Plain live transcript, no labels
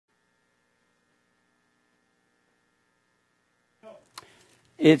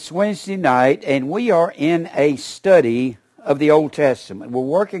It's Wednesday night, and we are in a study of the Old Testament. We're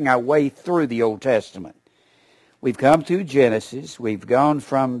working our way through the Old Testament. We've come through Genesis. We've gone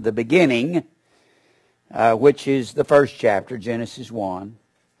from the beginning, which is the first chapter, Genesis 1.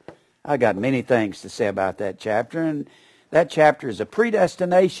 I got many things to say about that chapter, and that chapter is a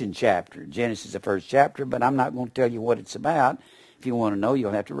predestination chapter. Genesis is the first chapter, but I'm not going to tell you what it's about. If you want to know,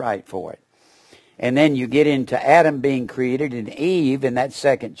 you'll have to write for it. And then you get into Adam being created and Eve in that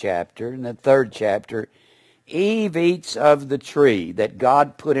second chapter. In the third chapter, Eve eats of the tree that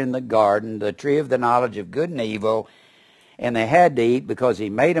God put in the garden, the tree of the knowledge of good and evil, and they had to eat because he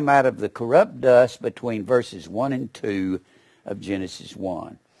made them out of the corrupt dust between verses 1 and 2 of Genesis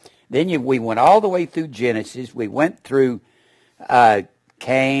 1. Then we went all the way through Genesis. We went through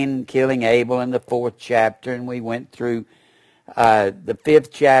Cain killing Abel in the fourth chapter, and we went through the fifth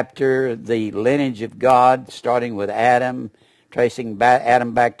chapter, the lineage of God, starting with Adam, tracing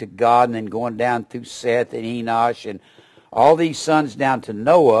Adam back to God, and then going down through Seth and Enosh, and all these sons down to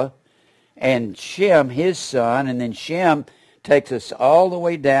Noah, and Shem, his son, and then Shem takes us all the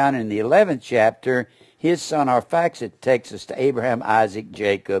way down in the 11th chapter. His son Arphaxad takes us to Abraham, Isaac,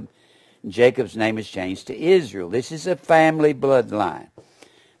 Jacob. And Jacob's name is changed to Israel. This is a family bloodline.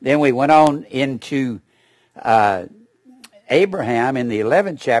 Then we went on into Abraham in the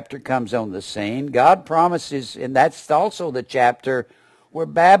 11th chapter comes on the scene. God promises, and that's also the chapter where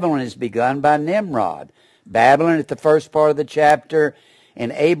Babylon is begun by Nimrod. Babylon at the first part of the chapter,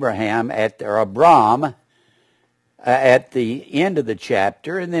 and Abraham Abram at the end of the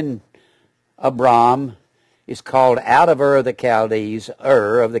chapter. And then Abram is called out of Ur of the Chaldees,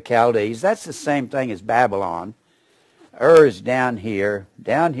 That's the same thing as Babylon. Ur is down here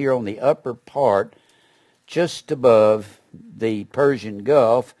on the upper part, just above the Persian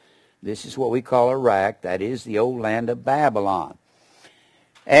Gulf. This is what we call Iraq. That is the old land of Babylon.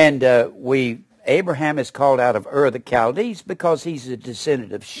 And Abraham is called out of Ur of the Chaldees because he's a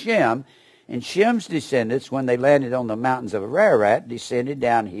descendant of Shem. And Shem's descendants, when they landed on the mountains of Ararat, descended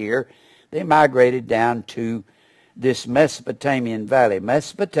down here. They migrated down to this Mesopotamian valley.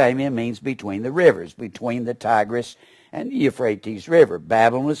 Mesopotamia means between the rivers, between the Tigris and the Euphrates River.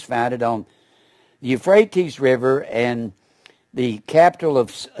 Babylon was founded on the Euphrates River, and the capital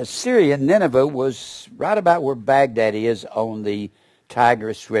of Assyria, Nineveh, was right about where Baghdad is on the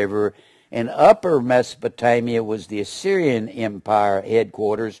Tigris River. And upper Mesopotamia was the Assyrian Empire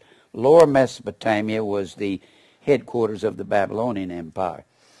headquarters. Lower Mesopotamia was the headquarters of the Babylonian Empire.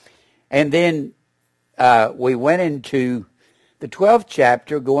 And then we went into the 12th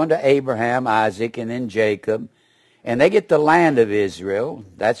chapter, going to Abraham, Isaac, and then Jacob. And they get the land of Israel.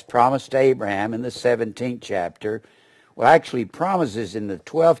 That's promised to Abraham in the 17th chapter. Well, actually, he promises in the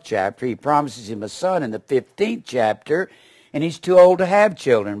 12th chapter. He promises him a son in the 15th chapter, and he's too old to have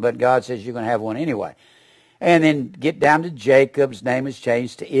children. But God says you're going to have one anyway. And then get down to Jacob's name is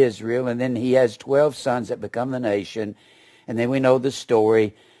changed to Israel, and then he has 12 sons that become the nation. And then we know the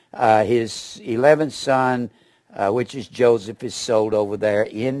story. His 11th son, which is Joseph, is sold over there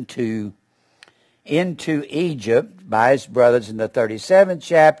into Egypt by his brothers in the 37th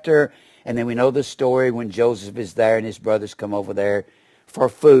chapter. And then we know the story when Joseph is there and his brothers come over there for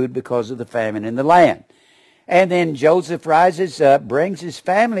food because of the famine in the land. And then Joseph rises up, brings his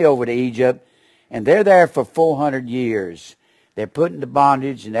family over to Egypt, and they're there for 400 years. They're put into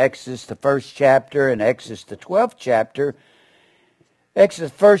bondage in Exodus, the first chapter, and Exodus, the 12th chapter.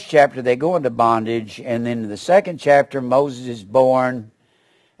 Exodus, first chapter, they go into bondage, and then in the second chapter, Moses is born.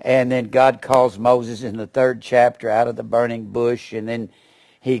 And then God calls Moses in the third chapter out of the burning bush. And then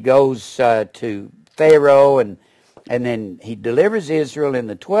he goes to Pharaoh. And then he delivers Israel in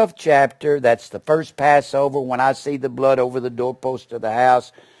the 12th chapter. That's the first Passover. When I see the blood over the doorpost of the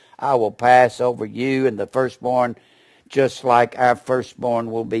house, I will pass over you. And the firstborn, just like our firstborn,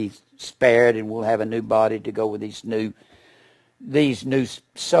 will be spared. And we'll have a new body to go with these new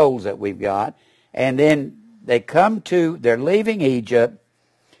souls that we've got. And then they're leaving Egypt.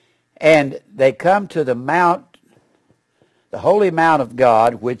 And they come to the holy mount of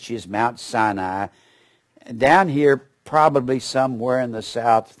God, which is Mount Sinai, down here probably somewhere in the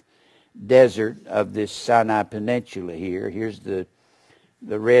south desert of this Sinai Peninsula here. Here's the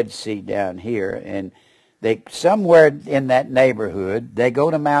Red Sea down here. And they somewhere in that neighborhood, they go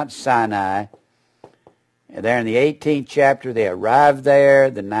to Mount Sinai. And there in the 18th chapter, they arrive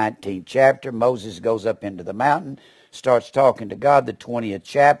there. The 19th chapter, Moses goes up into the mountain, starts talking to God. The 20th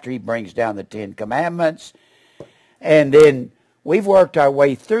chapter, he brings down the 10 Commandments. And then we've worked our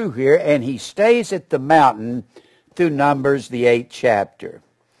way through here, and he stays at the mountain through Numbers, the 8th chapter.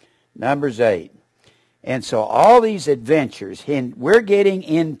 Numbers 8. And so all these adventures, and we're getting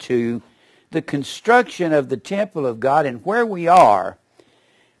into the construction of the temple of God, and where we are,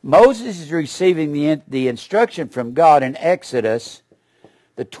 Moses is receiving the instruction from God in Exodus,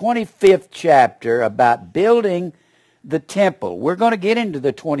 the 25th chapter, about building the temple. We're going to get into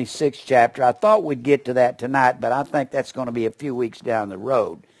the 26th chapter. I thought we'd get to that tonight, but I think that's going to be a few weeks down the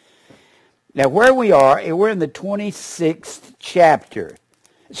road. Now, where we are, we're in the 26th chapter.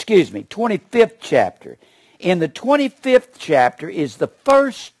 25th chapter. In the 25th chapter is the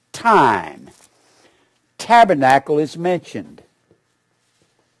first time tabernacle is mentioned.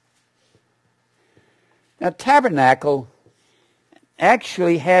 Now, tabernacle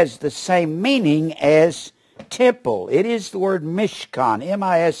actually has the same meaning as temple. It is the word mishkan,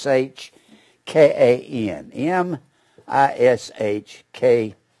 M-I-S-H-K-A-N. M-I-S-H-K-A-N.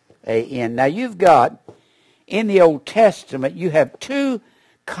 Now, you've got, in the Old Testament, you have two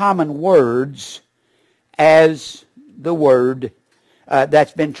common words as the word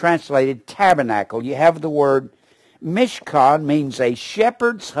that's been translated tabernacle. You have the word mishkan, means a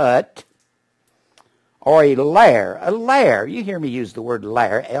shepherd's hut, or a lair. A lair, you hear me use the word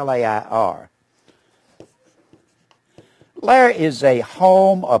lair, L-A-I-R. Lair is a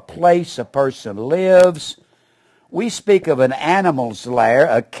home, a place a person lives. We speak of an animal's lair,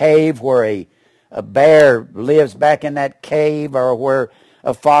 a cave where a bear lives back in that cave, or where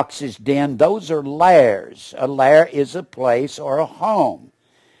a fox's den. Those are lairs. A lair is a place or a home.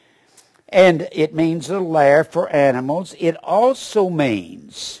 And it means a lair for animals. It also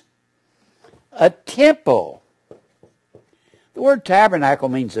means a temple. The word tabernacle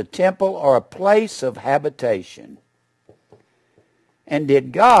means a temple or a place of habitation. And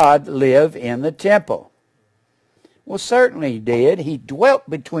did God live in the temple? Well, certainly he did. He dwelt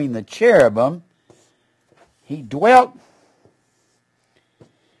between the cherubim. He dwelt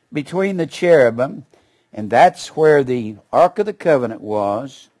between the cherubim, and that's where the Ark of the Covenant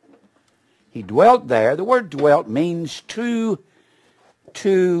was. He dwelt there. The word dwelt means to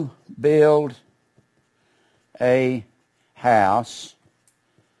build a house,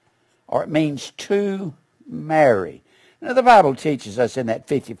 or it means to marry. Now, the Bible teaches us in that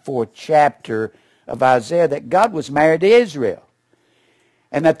 54th chapter of Isaiah that God was married to Israel,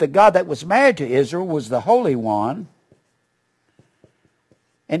 and that the God that was married to Israel was the Holy One.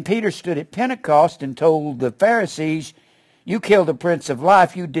 And Peter stood at Pentecost and told the Pharisees, you killed the Prince of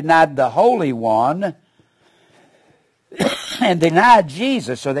Life, you denied the Holy One, and denied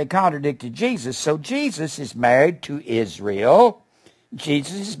Jesus, so they contradicted Jesus. So Jesus is married to Israel.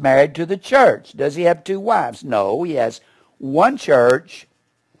 Jesus is married to the church. Does he have two wives? No, he has one church,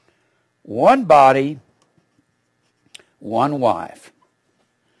 one body, one wife.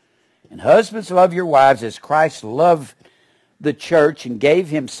 And husbands, love your wives as Christ loved the church and gave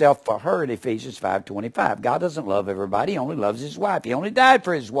himself for her in Ephesians 5:25. God doesn't love everybody. He only loves his wife. He only died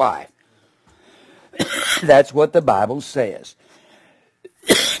for his wife. That's what the Bible says.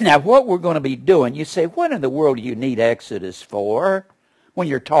 Now, what we're going to be doing, you say, what in the world do you need Exodus for when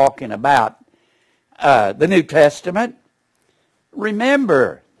you're talking about the New Testament?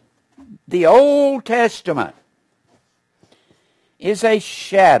 Remember, the Old Testament is a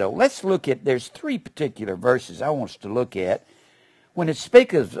shadow. Let's look at, there's three particular verses I want us to look at. When it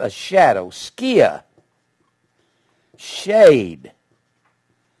speaks of a shadow, skia, shade,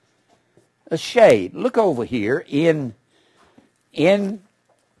 a shade. Look over here in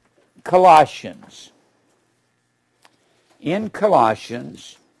Colossians. In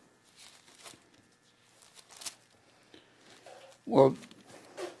Colossians, well,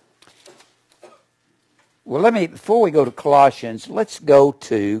 before we go to Colossians, let's go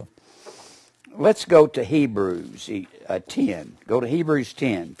to Hebrews 10. Go to Hebrews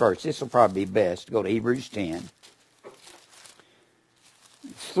 10 first. This will probably be best. Go to Hebrews 10.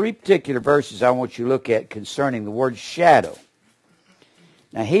 Three particular verses I want you to look at concerning the word shadow.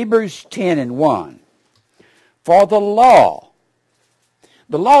 Now, Hebrews 10:1. For the law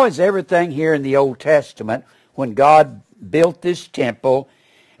is everything here in the Old Testament when God built this temple,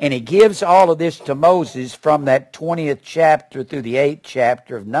 and he gives all of this to Moses from that 20th chapter through the 8th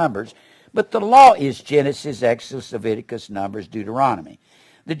chapter of Numbers. But the law is Genesis, Exodus, Leviticus, Numbers, Deuteronomy.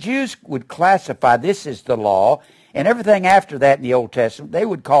 The Jews would classify this as the law, and everything after that in the Old Testament they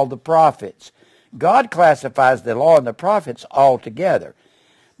would call the prophets. God classifies the law and the prophets all together.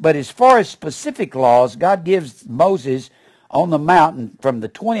 But as far as specific laws, God gives Moses on the mountain from the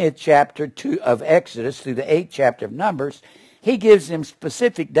 20th chapter of Exodus through the 8th chapter of Numbers, he gives them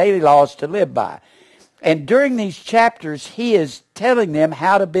specific daily laws to live by. And during these chapters, he is telling them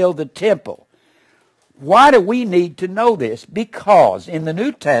how to build the temple. Why do we need to know this? Because in the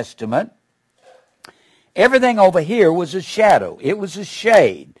New Testament, Everything over here was a shadow. It was a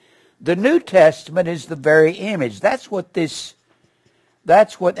shade. The New Testament is the very image. And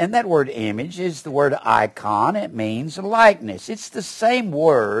that word image is the word icon. It means likeness. It's the same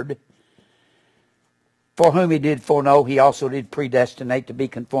word. For whom he did foreknow, he also did predestinate to be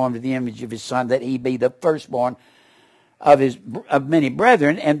conformed to the image of his Son, that he be the firstborn of many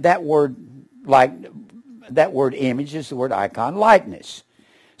brethren. And that word image is the word icon, likeness.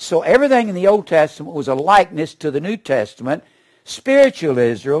 So everything in the Old Testament was a likeness to the New Testament. Spiritual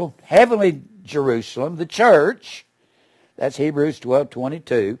Israel, heavenly Jerusalem, the church. That's Hebrews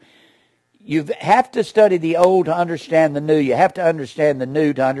 12:22. You have to study the Old to understand the New. You have to understand the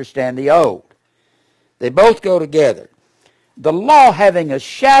New to understand the Old. They both go together. The law having a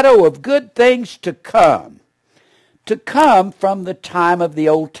shadow of good things to come from the time of the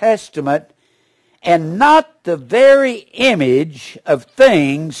Old Testament, and not the very image of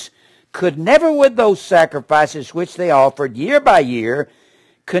things, could never with those sacrifices which they offered year by year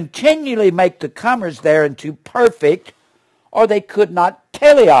continually make the comers thereunto perfect, or they could not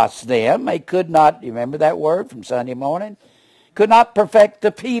teleos them. They could not, you remember that word from Sunday morning? Could not perfect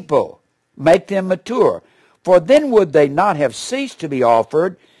the people, make them mature. For then would they not have ceased to be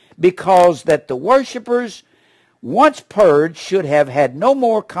offered, because that the worshippers, once purged, should have had no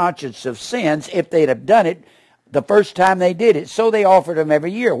more conscience of sins if they'd have done it the first time they did it. So they offered them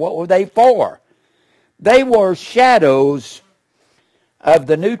every year. What were they for? They were shadows of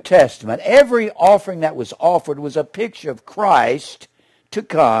the New Testament. Every offering that was offered was a picture of Christ to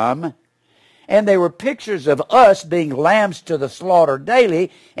come, and they were pictures of us being lambs to the slaughter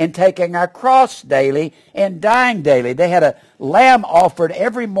daily and taking our cross daily and dying daily. They had a lamb offered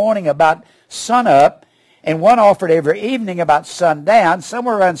every morning about sunup, and one offered every evening about sundown,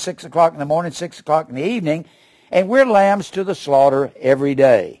 somewhere around 6 o'clock in the morning, 6 o'clock in the evening, and we're lambs to the slaughter every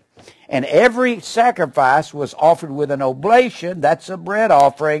day. And every sacrifice was offered with an oblation. That's a bread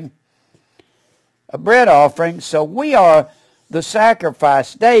offering. A bread offering. So we are the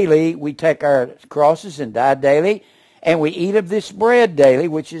sacrifice daily. We take our crosses and die daily, and we eat of this bread daily,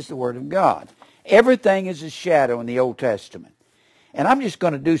 which is the Word of God. Everything is a shadow in the Old Testament. And I'm just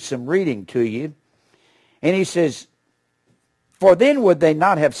going to do some reading to you. And he says, for then would they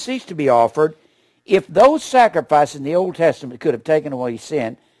not have ceased to be offered, if those sacrifices in the Old Testament could have taken away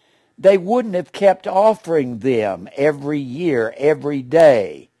sin, they wouldn't have kept offering them every year, every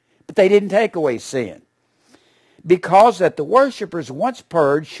day. But they didn't take away sin. Because that the worshippers, once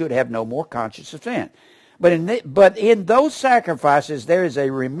purged, should have no more conscience of sin. But in those sacrifices, there is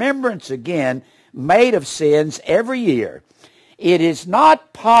a remembrance again made of sins every year. It is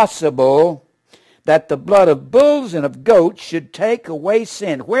not possible that the blood of bulls and of goats should take away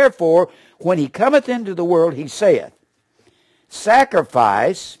sin. Wherefore, when he cometh into the world, he saith,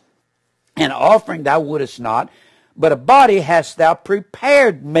 sacrifice and offering thou wouldest not, but a body hast thou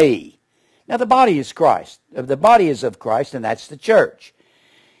prepared me. Now the body is Christ. The body is of Christ, and that's the church.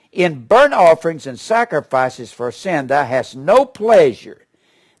 In burnt offerings and sacrifices for sin thou hast no pleasure.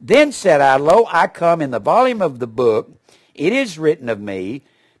 Then said I, lo, I come in the volume of the book. It is written of me,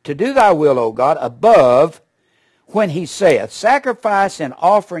 to do thy will, O God, above, when he saith, sacrifice and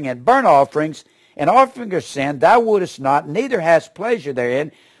offering and burnt offerings and offering of sin thou wouldest not, neither hast pleasure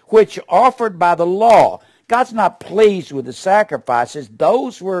therein, which offered by the law. God's not pleased with the sacrifices.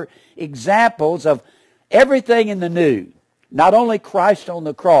 Those were examples of everything in the new. Not only Christ on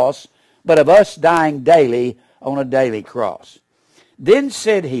the cross, but of us dying daily on a daily cross. Then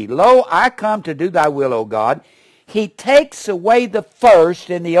said he, lo, I come to do thy will, O God. He takes away the first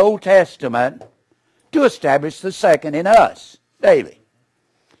in the Old Testament to establish the second in us daily,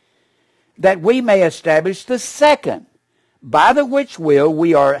 that we may establish the second, by the which will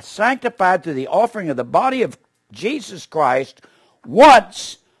we are sanctified through the offering of the body of Jesus Christ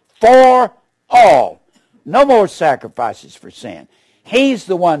once for all. No more sacrifices for sin. He's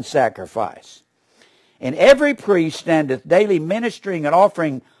the one sacrifice. And every priest standeth daily ministering and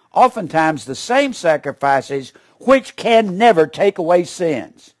offering oftentimes the same sacrifices, which can never take away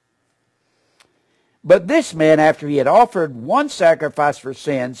sins. But this man, after he had offered one sacrifice for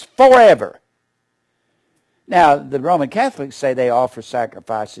sins forever. Now, the Roman Catholics say they offer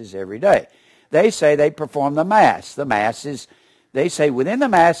sacrifices every day. They say they perform the Mass. The Mass is, they say within the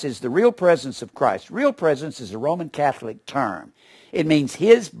Mass is the real presence of Christ. Real presence is a Roman Catholic term. It means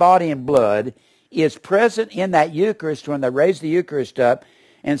his body and blood is present in that Eucharist when they raise the Eucharist up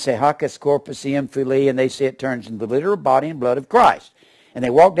and say, Hac est corpus eum filii, and they say it turns into the literal body and blood of Christ. And they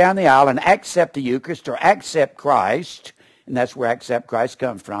walk down the aisle and accept the Eucharist or accept Christ, and that's where accept Christ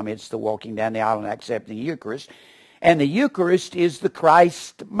comes from. It's the walking down the aisle and accepting the Eucharist. And the Eucharist is the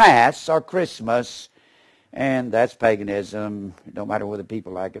Christ Mass or Christmas And that's paganism. It don't matter whether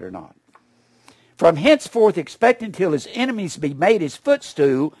people like it or not. From henceforth expect until his enemies be made his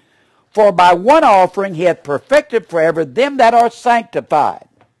footstool, for by one offering he hath perfected forever them that are sanctified.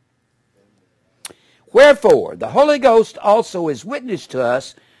 Wherefore the Holy Ghost also is witness to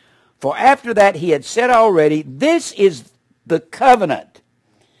us, for after that he had said already, this is the covenant.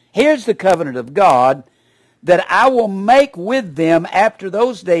 Here's the covenant of God, that I will make with them after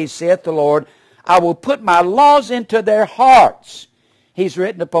those days, saith the Lord. I will put my laws into their hearts. He's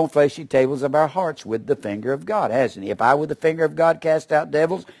written upon fleshy tables of our hearts with the finger of God, hasn't he? If I with the finger of God cast out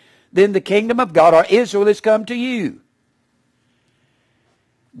devils, then the kingdom of God, or Israel, is come to you.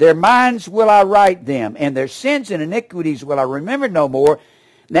 Their minds will I write them, and their sins and iniquities will I remember no more.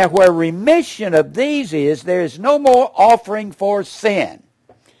 Now where remission of these is, there is no more offering for sin.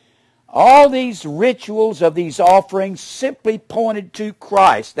 All these rituals of these offerings simply pointed to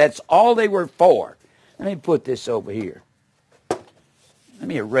Christ. That's all they were for. Let me put this over here. Let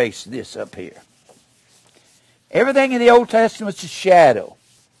me erase this up here. Everything in the Old Testament is a shadow.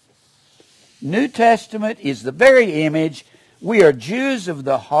 New Testament is the very image. We are Jews of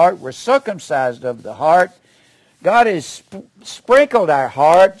the heart. We're circumcised of the heart. God has sprinkled our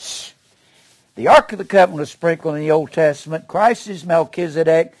hearts. The Ark of the Covenant was sprinkled in the Old Testament. Christ is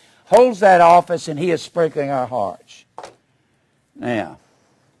Melchizedek, holds that office, and he is sprinkling our hearts. Now,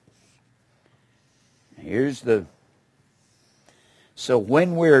 so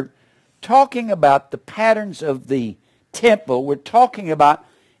when we're talking about the patterns of the temple, we're talking about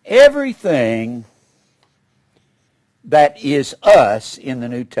everything that is us in the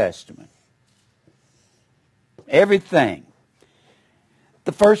New Testament. Everything.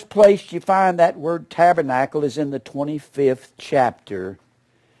 The first place you find that word tabernacle is in the 25th chapter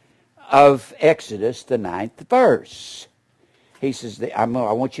of Exodus, the 9th verse. He says, I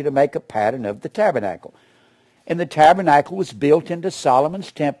want you to make a pattern of the tabernacle. And the tabernacle was built into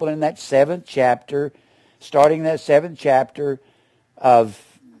Solomon's temple in that 7th chapter, starting in that 7th chapter of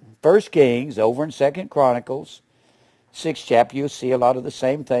 1 Kings, over in 2 Chronicles. 6th chapter, you'll see a lot of the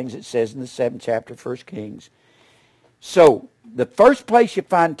same things it says in the 7th chapter of 1 Kings. So, the first place you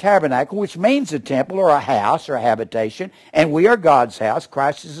find tabernacle, which means a temple or a house or a habitation, and we are God's house.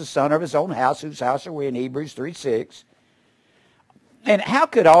 Christ is the son of his own house, whose house are we in Hebrews 3:6. And how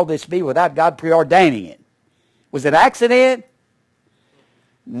could all this be without God preordaining it? Was it accident?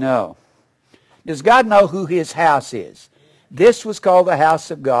 No. Does God know who his house is? This was called the house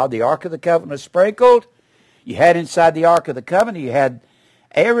of God. The Ark of the Covenant was sprinkled. You had inside the Ark of the Covenant, you had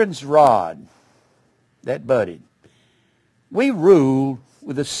Aaron's rod that budded. We rule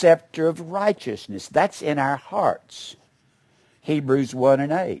with a scepter of righteousness. That's in our hearts. Hebrews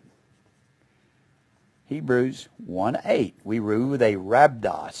 1:8. Hebrews 1:8. We rule with a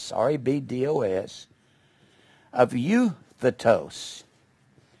rabdos, R-A-B-D-O-S, of euthetos.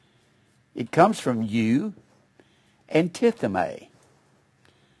 It comes from you and titheme.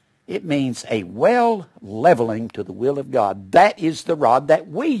 It means a well leveling to the will of God. That is the rod that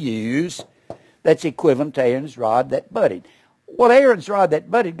we use that's equivalent to Aaron's rod that budded. Well, Aaron's rod that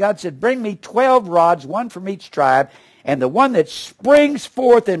budded, God said, bring me 12 rods, one from each tribe, and the one that springs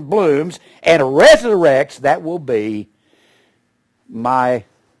forth and blooms and resurrects, that will be my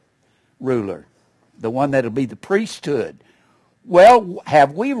ruler, the one that will be the priesthood. Well,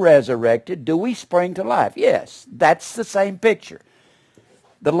 have we resurrected? Do we spring to life? Yes, that's the same picture.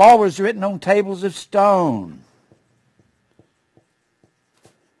 The law was written on tables of stone.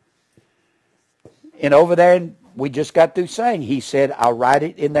 And over there, we just got through saying, he said, I'll write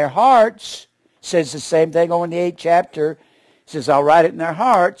it in their hearts. Says the same thing over in the 8th chapter. He says, I'll write it in their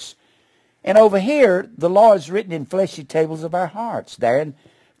hearts. And over here, the law is written in fleshy tables of our hearts. There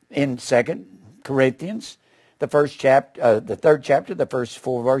in 2 Corinthians, the 3rd chapter, the first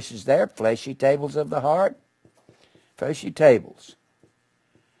 4 verses there, fleshy tables of the heart. Fleshy tables.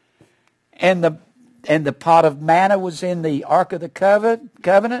 And the pot of manna was in the Ark of the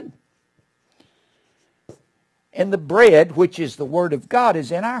Covenant. And the bread, which is the Word of God,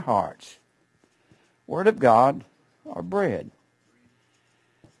 is in our hearts. Word of God or bread.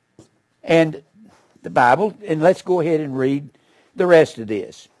 And the Bible, and let's go ahead and read the rest of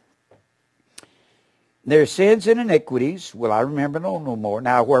this. Their sins and iniquities will I remember no more.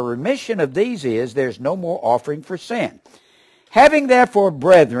 Now where remission of these is, there's no more offering for sin. Having therefore,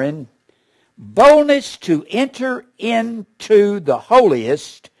 brethren, boldness to enter into the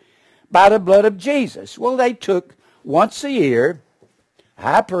holiest by the blood of Jesus. Well, they took once a year, a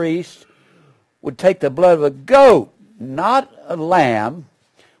high priest would take the blood of a goat, not a lamb.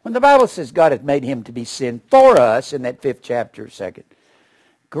 When the Bible says God hath made him to be sin for us, in that 5th chapter, 2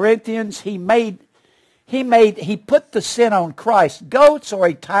 Corinthians, he He put the sin on Christ. Goats are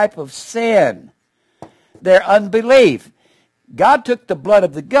a type of sin. They're unbelief. God took the blood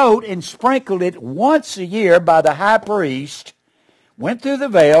of the goat and sprinkled it once a year by the high priest, went through the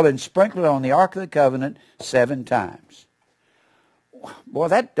veil and sprinkled it on the Ark of the Covenant 7 times. Boy,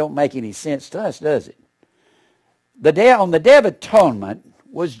 that don't make any sense to us, does it? On the Day of Atonement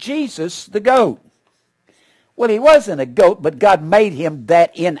was Jesus the goat. Well, he wasn't a goat, but God made him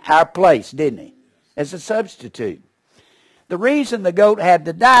that in our place, didn't he? As a substitute. The reason the goat had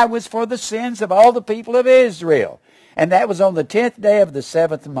to die was for the sins of all the people of Israel. And that was on the 10th day of the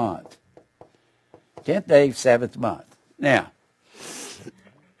 7th month. 10th day, 7th month. Now,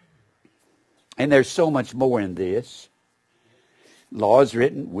 and there's so much more in this. Law is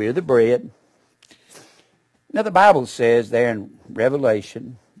written, we're the bread. Now the Bible says there in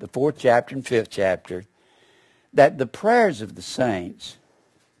Revelation, the 4th chapter and 5th chapter, that the prayers of the saints,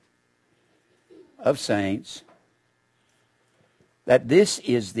 that this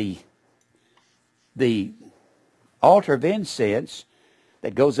is the altar of incense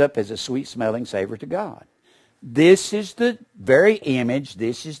that goes up as a sweet-smelling savor to God. This is the very image.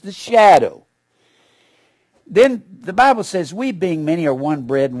 This is the shadow. Then the Bible says, we being many are one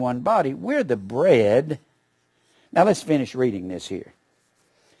bread and one body. We're the bread. Now let's finish reading this here.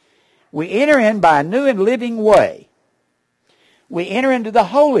 We enter in by a new and living way. We enter into the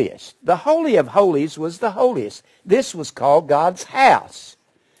holiest. The Holy of Holies was the holiest. This was called God's house.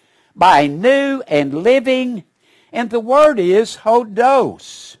 By a new and living, and the word is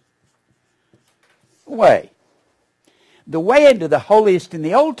hodos, way. The way into the holiest in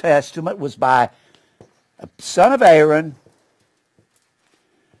the Old Testament was by a son of Aaron,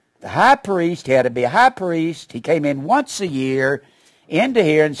 the high priest. He had to be a high priest. He came in once a year into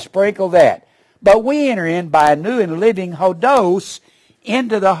here and sprinkled that. But we enter in by a new and living hodos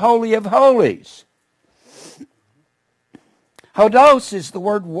into the Holy of Holies. Hodos is the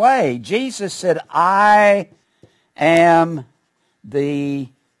word way. Jesus said, I am the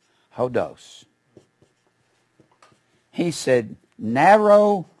hodos. He said,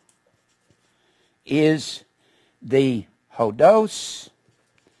 narrow is the hodos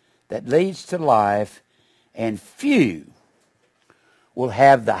that leads to life, and few will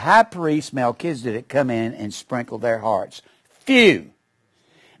have the high priest Melchizedek come in and sprinkle their hearts. Few.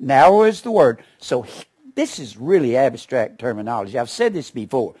 Narrow is the word. So this is really abstract terminology. I've said this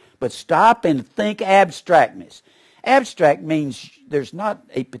before, but stop and think abstractness. Abstract means there's not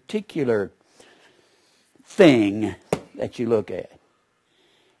a particular thing that you look at.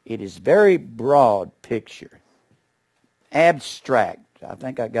 It is very broad picture. Abstract. I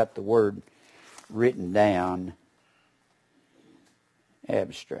think I got the word written down.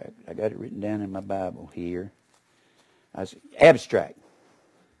 Abstract. I got it written down in my Bible here. Abstract.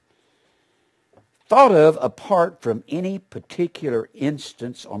 Thought of apart from any particular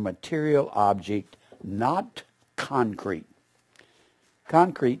instance or material object, not concrete.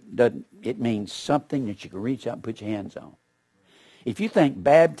 Concrete doesn't, it means something that you can reach out and put your hands on. If you think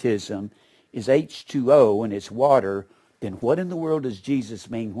baptism is H2O and it's water, then what in the world does Jesus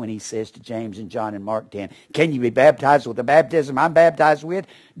mean when he says to James and John and Mark 10, can you be baptized with the baptism I'm baptized with?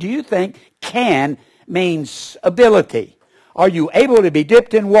 Do you think can means ability? Are you able to be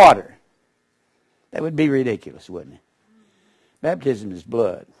dipped in water? That would be ridiculous, wouldn't it? Baptism is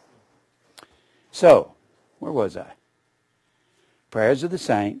blood. So, where was I? Prayers of the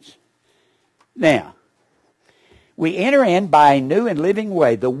saints. Now, we enter in by a new and living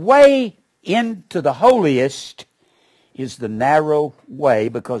way. The way into the holiest is the narrow way,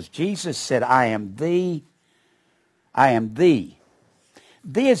 because Jesus said, I am thee. I am thee.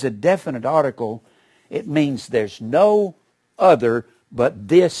 Thee is a definite article. It means there's no other but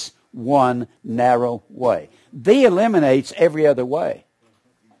this one narrow way. Thee eliminates every other way.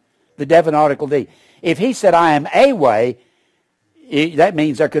 The definite article thee. If he said, I am a way, that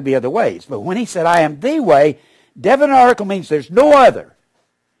means there could be other ways. But when he said, I am the way, definite article means there's no other.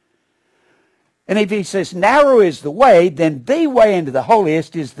 And if he says narrow is the way, then the way into the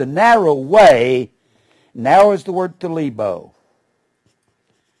holiest is the narrow way. Narrow is the word telebo.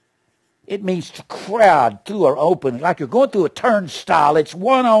 It means to crowd through or open, like you're going through a turnstile. It's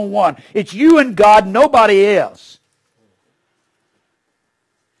one-on-one. It's you and God, nobody else.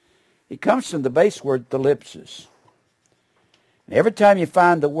 It comes from the base word thalipsis. Every time you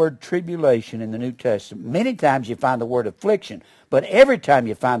find the word tribulation in the New Testament, many times you find the word affliction, but every time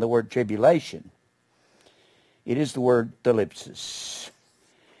you find the word tribulation, it is the word thalipsis.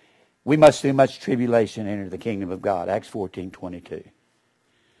 We must through much tribulation enter the kingdom of God. Acts 14:22.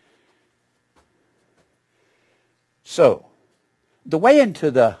 So, the way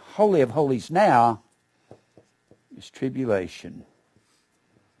into the Holy of Holies now is tribulation,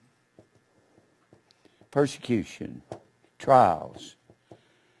 persecution, trials,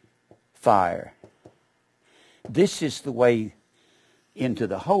 fire. This is the way into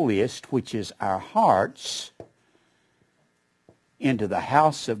the holiest, which is our hearts, into the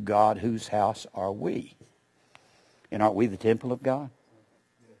house of God, whose house are we? And aren't we the temple of God?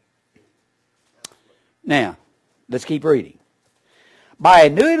 Now, let's keep reading. By a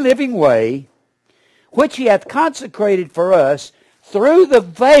new living way, which he hath consecrated for us through the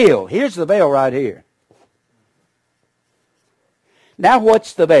veil. Here's the veil right here. Now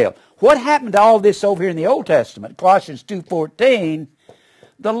what's the veil? What happened to all this over here in the Old Testament? Colossians 2:14,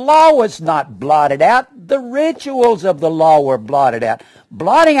 the law was not blotted out. The rituals of the law were blotted out.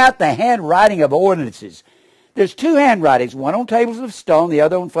 Blotting out the handwriting of ordinances. There's two handwritings, one on tables of stone, the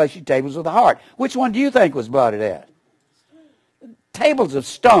other on fleshy tables of the heart. Which one do you think was blotted out? Tables of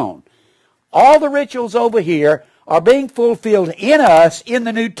stone. All the rituals over here are being fulfilled in us in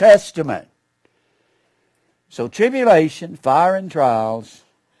the New Testament. So tribulation, fire, and trials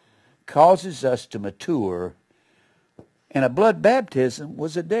causes us to mature. And a blood baptism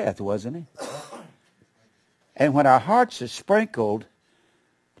was a death, wasn't it? And when our hearts are sprinkled,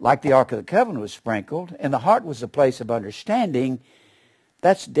 like the Ark of the Covenant was sprinkled, and the heart was a place of understanding,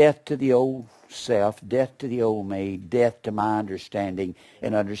 that's death to the old self, death to the old me, death to my understanding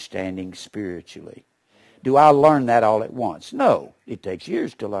and understanding spiritually. Do I learn that all at once? No. It takes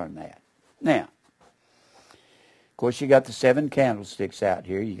years to learn that. Now, of course, you got the 7 candlesticks out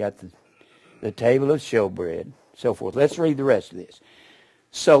here. You got the table of showbread, so forth. Let's read the rest of this.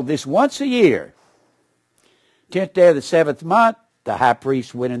 So this once a year, 10th day of the 7th month, the high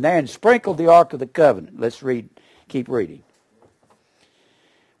priest went in there and sprinkled the Ark of the Covenant. Let's read, keep reading.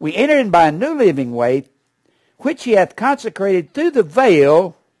 We enter in by a new living way, which he hath consecrated through the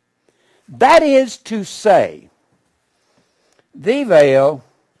veil, that is to say, the veil,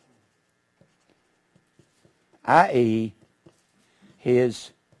 i.e.,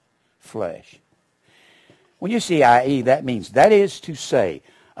 his flesh. When you see i.e., that means that is to say.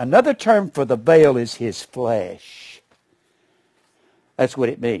 Another term for the veil is his flesh. That's what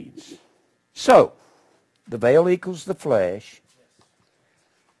it means. So, the veil equals the flesh.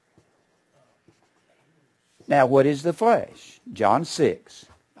 Now, what is the flesh? John 6.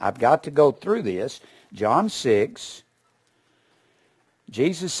 I've got to go through this. John 6.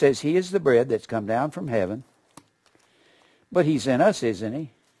 Jesus says he is the bread that's come down from heaven. But he's in us, isn't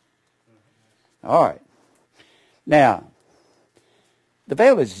he? All right. Now, the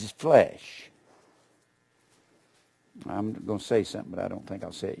veil is his flesh. I'm going to say something, but I don't think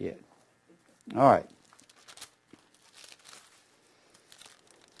I'll say it yet. All right.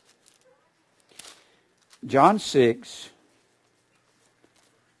 John 6.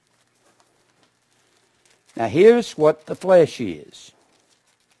 Now here's what the flesh is.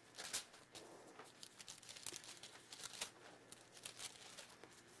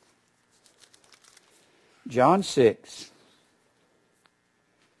 John 6.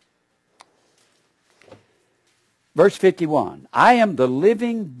 Verse 51. I am the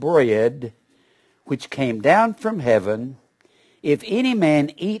living bread which came down from heaven. If any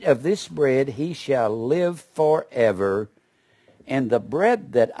man eat of this bread, he shall live forever. And the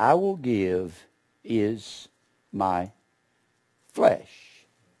bread that I will give is my flesh.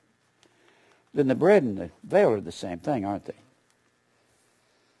 Then the bread and the veil are the same thing, aren't they?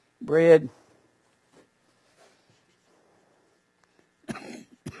 Bread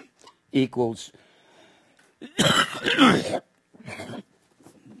equals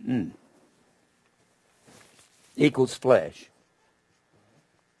equals flesh.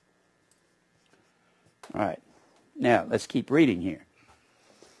 All right. Now, let's keep reading here.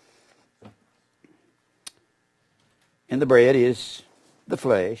 And the bread is the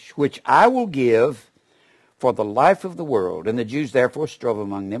flesh, which I will give for the life of the world. And the Jews therefore strove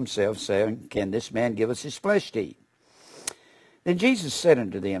among themselves, saying, can this man give us his flesh to eat? Then Jesus said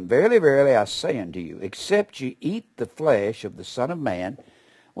unto them, verily, verily, I say unto you, except you eat the flesh of the Son of Man.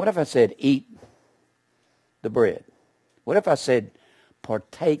 What if I said eat the bread? What if I said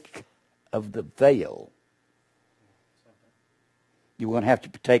partake of the veil? You're going to have to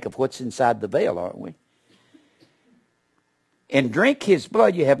partake of what's inside the veil, aren't we? And drink his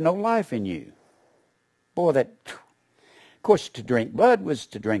blood, you have no life in you. Boy, that... Of course, to drink blood was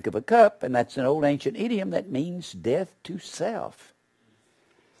to drink of a cup, and that's an old ancient idiom that means death to self.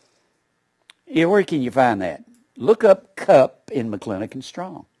 Yeah, where can you find that? Look up cup in McClintock and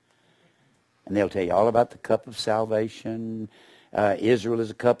Strong. And they'll tell you all about the cup of salvation. Israel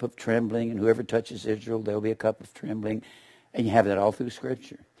is a cup of trembling, and whoever touches Israel, there'll be a cup of trembling. And you have that all through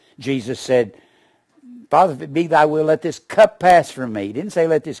Scripture. Jesus said, Father, if it be thy will, let this cup pass from me. He didn't say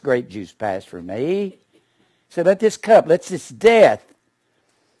let this grape juice pass from me. He said let this cup, let this death,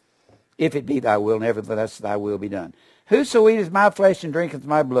 if it be thy will, nevertheless thy will be done. Whoso eateth my flesh and drinketh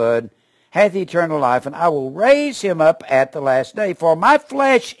my blood hath eternal life, and I will raise him up at the last day. For my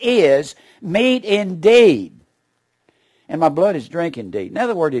flesh is meat indeed, and my blood is drink indeed. Now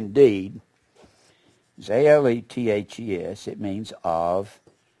the word indeed is A-L-E-T-H-E-S. It means of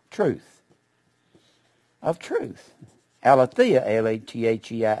truth. Of truth. Aletheia,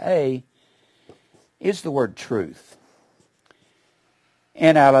 A-L-E-T-H-E-I-A, is the word truth.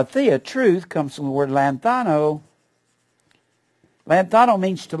 And aletheia, truth, comes from the word lanthano. Lanthano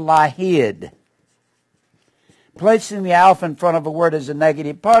means to lie hid. Placing the alpha in front of a word as a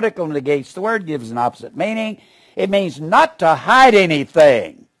negative particle negates the word, gives an opposite meaning. It means not to hide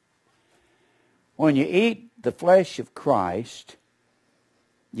anything. When you eat the flesh of Christ,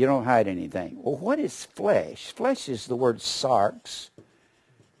 you don't hide anything. Well, what is flesh? Flesh is the word sarx,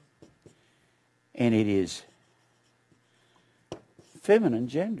 and it is feminine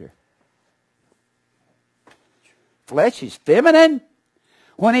gender. Flesh is feminine.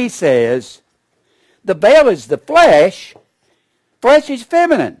 When he says the veil is the flesh, flesh is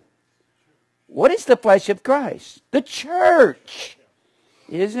feminine. What is the flesh of Christ? The church,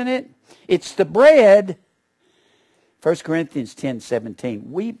 isn't it? It's the bread. 1 Corinthians 10:17.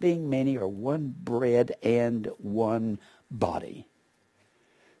 We being many are one bread and one body.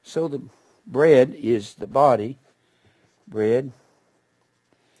 So the bread is the body. Bread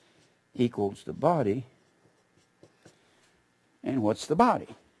equals the body. And what's the body?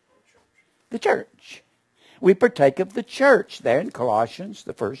 The church. We partake of the church there in Colossians,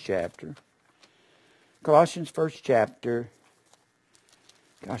 the first chapter. Colossians, first chapter.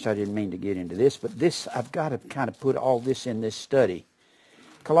 Gosh, I didn't mean to get into this, but this, I've got to kind of put all this in this study.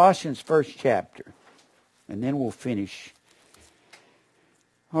 Colossians, first chapter. And then we'll finish.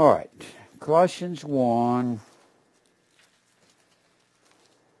 All right. Colossians 1.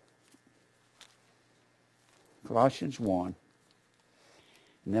 Colossians 1.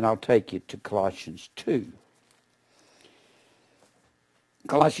 And then I'll take you to Colossians 2.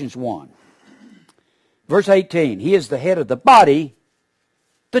 Colossians 1. Verse 18. He is the head of the body,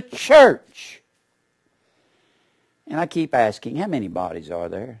 the church. And I keep asking, how many bodies are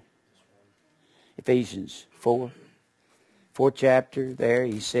there? Ephesians 4. Fourth chapter there,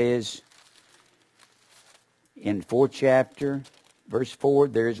 he says, in fourth chapter, verse 4,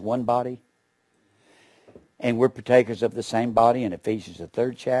 there is one body. And we're partakers of the same body in Ephesians, the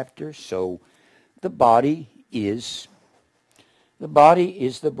third chapter. So the body is the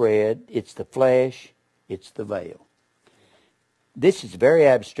bread, it's the flesh, it's the veil. This is very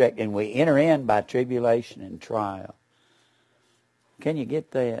abstract, and we enter in by tribulation and trial. Can you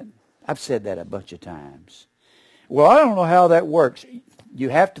get that? I've said that a bunch of times. Well, I don't know how that works. You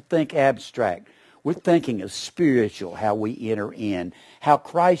have to think abstract. We're thinking of spiritual, how we enter in, how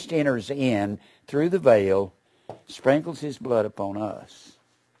Christ enters in through the veil, sprinkles his blood upon us.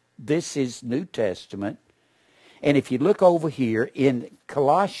 This is New Testament. And if you look over here in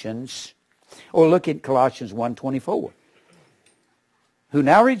Colossians, or look at Colossians 1:24, who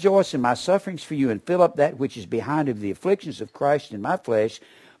now rejoice in my sufferings for you and fill up that which is behind of the afflictions of Christ in my flesh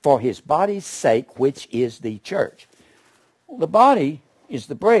for his body's sake, which is the church. Well, the body is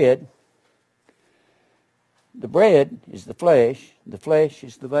the bread is the flesh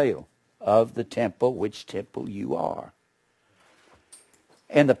is the veil of the temple, which temple you are.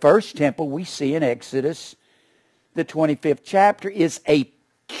 And the first temple we see in Exodus, the 25th chapter, is a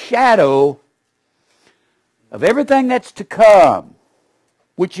shadow of everything that's to come,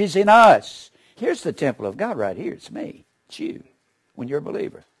 which is in us. Here's the temple of God right here. It's me. It's you, when you're a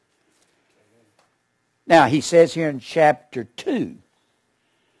believer. Now, he says here in chapter 2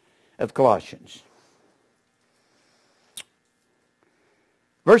 of Colossians,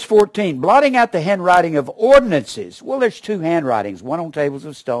 verse 14, blotting out the handwriting of ordinances. Well, there's two handwritings, one on tables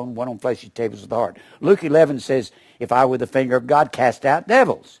of stone, one on fleshy tables of the heart. Luke 11 says, if I with the finger of God cast out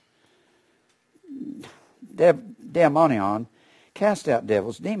devils. Daimonion, cast out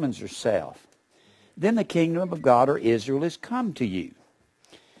devils. Demons are self. Then the kingdom of God or Israel is come to you.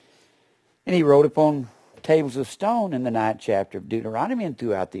 And he wrote upon tables of stone in the 9th chapter of Deuteronomy and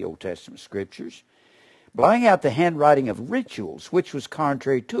throughout the Old Testament scriptures, blotting out the handwriting of rituals, which was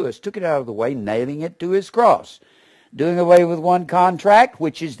contrary to us, took it out of the way, nailing it to his cross. Doing away with one contract,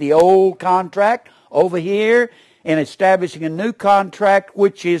 which is the old contract over here, and establishing a new contract,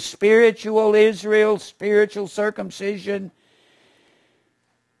 which is spiritual Israel, spiritual circumcision.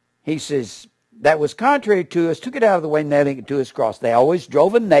 He says, that was contrary to us, took it out of the way, nailing it to his cross. They always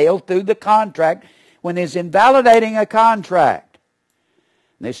drove a nail through the contract when he's invalidating a contract.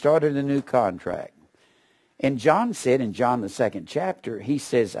 And they started a new contract. And John said in John the 2nd chapter, he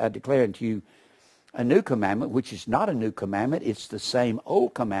says, I declare unto you a new commandment, which is not a new commandment. It's the same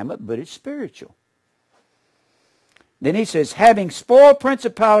old commandment, but it's spiritual. Then he says, having spoiled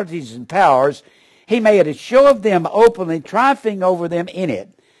principalities and powers, he made a show of them openly, triumphing over them in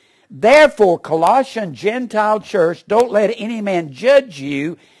it. Therefore, Colossian Gentile church, don't let any man judge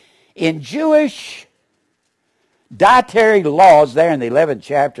you in Jewish dietary laws there in the 11th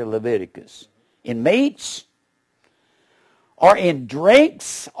chapter of Leviticus. In meats, or in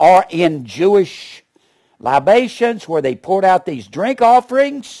drinks, or in Jewish libations where they poured out these drink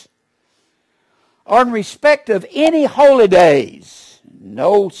offerings, or in respect of any holy days.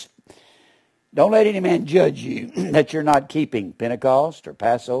 No, don't let any man judge you that you're not keeping Pentecost or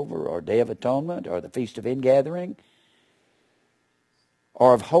Passover or Day of Atonement or the Feast of Ingathering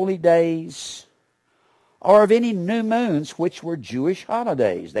or of holy days or of any new moons which were Jewish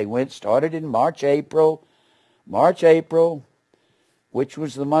holidays. They started in March, April, which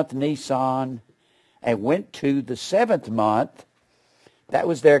was the month Nisan, and went to the 7th month. That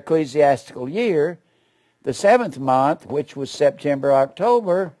was their ecclesiastical year. The 7th month, which was September,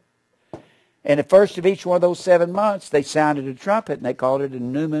 October, and the first of each one of those 7 months, they sounded a trumpet, and they called it a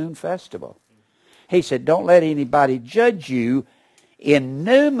new moon festival. He said, don't let anybody judge you in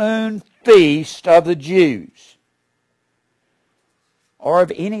new moon feast of the Jews, or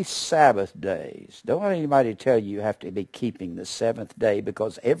of any Sabbath days. Don't let anybody tell you have to be keeping the 7th day,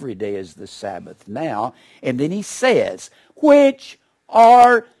 because every day is the Sabbath now. And then he says, which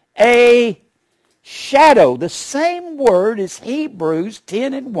are a shadow. The same word as Hebrews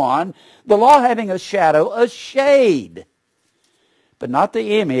 10:1. The law having a shadow, a shade, but not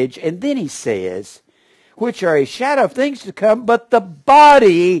the image. And then he says, which are a shadow of things to come, but the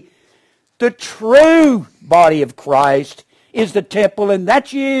body, the true body of Christ, is the temple, and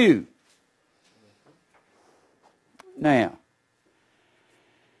that's you. Now,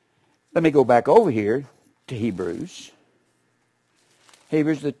 let me go back over here to Hebrews.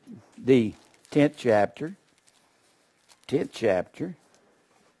 Hebrews, the 10th chapter. 10th chapter.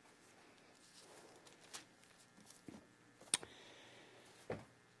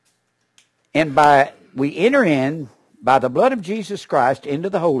 And we enter in by the blood of Jesus Christ into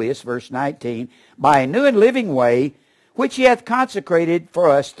the holiest, verse 19, by a new and living way, which he hath consecrated for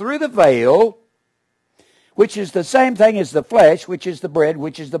us through the veil, which is the same thing as the flesh, which is the bread,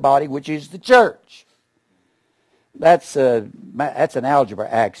 which is the body, which is the church. That's an algebra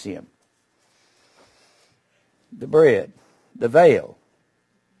axiom. The bread, the veil,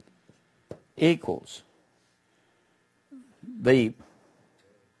 equals the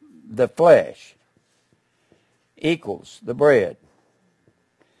flesh, equals the bread,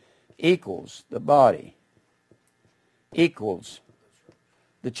 equals the body, equals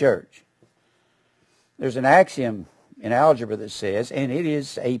the church. There's an axiom in algebra that says, and it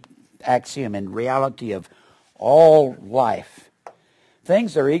is an axiom in reality of all life,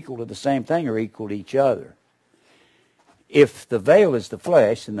 things that are equal to the same thing are equal to each other. If the veil is the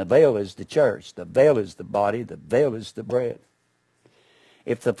flesh, then the veil is the church. The veil is the body. The veil is the bread.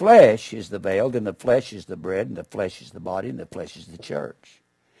 If the flesh is the veil, then the flesh is the bread, and the flesh is the body, and the flesh is the church.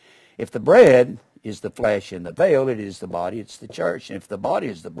 If the bread is the flesh and the veil, it is the body, it's the church. And if the body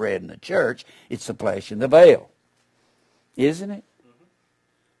is the bread and the church, it's the flesh and the veil. Isn't it?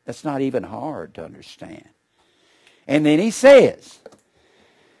 That's not even hard to understand. And then he says,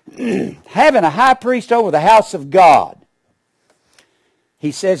 having a high priest over the house of God.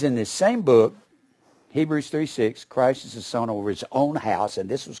 He says in this same book, Hebrews 3:6, Christ is the Son over his own house, and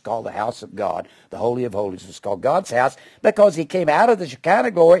this was called the house of God. The Holy of Holies was called God's house because he came out of the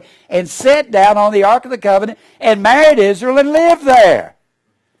Shekinah glory and sat down on the Ark of the Covenant and married Israel and lived there.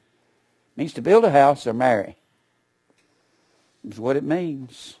 It means to build a house or marry. That's what it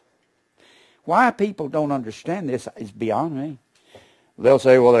means. Why people don't understand this is beyond me. They'll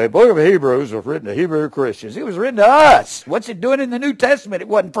say, well, the book of Hebrews was written to Hebrew Christians. It was written to us. What's it doing in the New Testament? It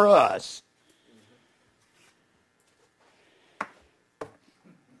wasn't for us.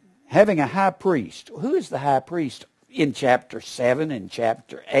 Having a high priest. Who is the high priest in chapter 7 and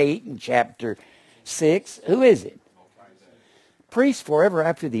chapter 8 and chapter 6? Who is it? Priest forever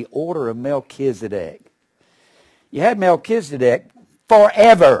after the order of Melchizedek. You had Melchizedek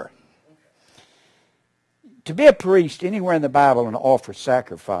forever. To be a priest anywhere in the Bible and offer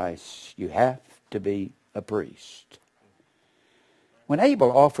sacrifice, you have to be a priest. When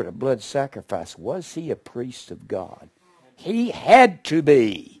Abel offered a blood sacrifice, was he a priest of God? He had to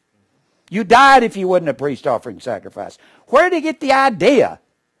be. You died if you wasn't a priest offering sacrifice. Where did he get the idea?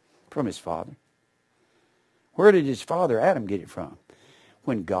 From his father. Where did his father Adam get it from?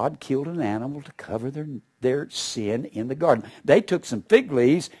 When God killed an animal to cover their sin in the garden. They took some fig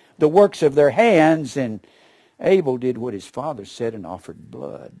leaves, the works of their hands, and Abel did what his father said and offered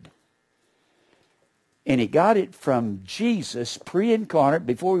blood. And he got it from Jesus, pre-incarnate,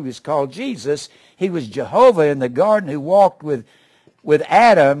 before he was called Jesus. He was Jehovah in the garden who walked with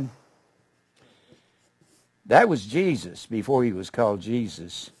Adam. That was Jesus before he was called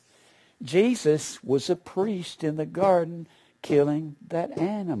Jesus. Jesus was a priest in the garden killing that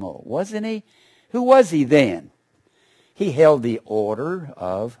animal, wasn't he? Who was he then? He held the order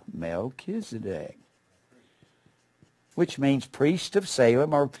of Melchizedek, which means priest of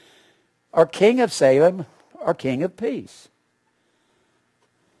Salem, or king of Salem, or king of peace.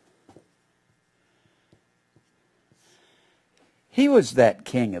 He was that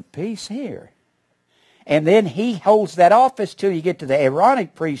king of peace here. And then he holds that office till you get to the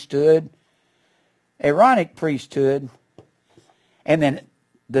Aaronic priesthood. And then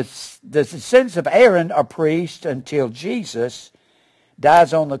the descendants of Aaron are priests until Jesus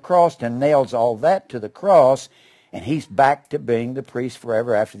dies on the cross and nails all that to the cross. And he's back to being the priest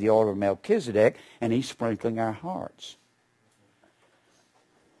forever after the order of Melchizedek. And he's sprinkling our hearts.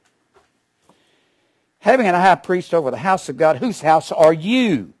 Having a high priest over the house of God, whose house are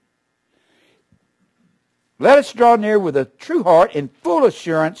you? Let us draw near with a true heart in full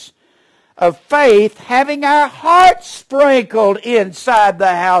assurance of faith, having our hearts sprinkled inside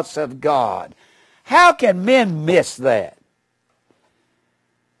the house of God. How can men miss that?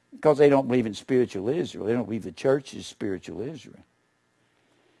 Because they don't believe in spiritual Israel. They don't believe the church is spiritual Israel.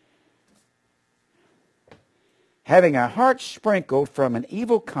 Having our hearts sprinkled from an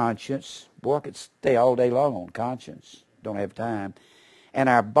evil conscience. Boy, I could stay all day long on conscience. Don't have time. And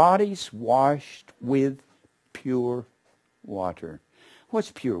our bodies washed with pure water.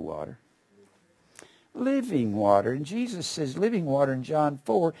 What's pure water? Living water. And Jesus says living water in John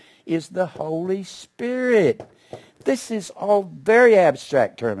 4 is the Holy Spirit. This is all very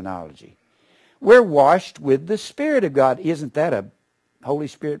abstract terminology. We're washed with the Spirit of God. Isn't that a Holy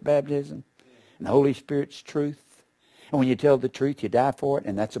Spirit baptism? And the Holy Spirit's truth? And when you tell the truth, you die for it,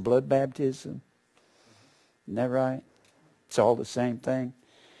 and that's a blood baptism. Isn't that right? It's all the same thing.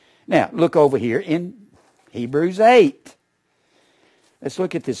 Now, look over here in Hebrews 8. Let's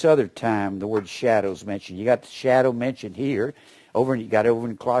look at this other time the word shadows mentioned. You got the shadow mentioned here. You got it over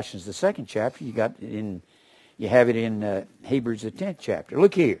in Colossians, the 2nd chapter. You have it in Hebrews, the 10th chapter.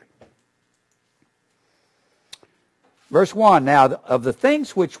 Look here. Verse 1, now of the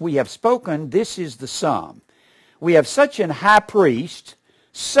things which we have spoken, this is the sum. We have such an high priest.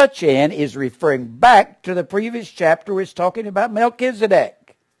 Such an is referring back to the previous chapter where it's talking about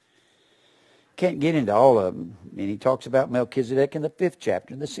Melchizedek. Can't get into all of them. And he talks about Melchizedek in the 5th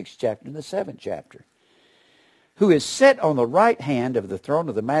chapter, in the 6th chapter, in the 7th chapter. Who is set on the right hand of the throne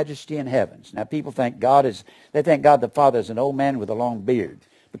of the majesty in heavens. Now people think they think God the Father is an old man with a long beard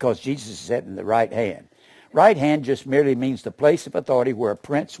because Jesus is set in the right hand. Right hand just merely means the place of authority where a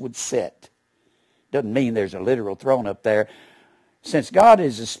prince would sit. Doesn't mean there's a literal throne up there. Since God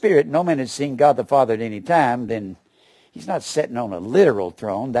is a spirit, no man has seen God the Father at any time, then he's not sitting on a literal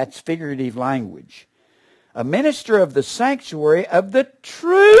throne. That's figurative language. A minister of the sanctuary of the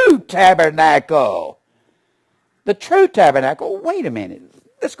true tabernacle. The true tabernacle. Wait a minute.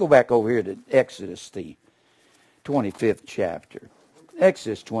 Let's go back over here to Exodus, the 25th chapter.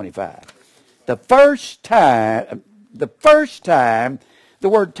 Exodus 25. The first time the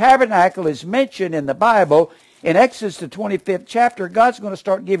word tabernacle is mentioned in the Bible, in Exodus the 25th chapter, God's going to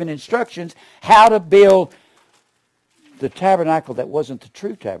start giving instructions how to build the tabernacle that wasn't the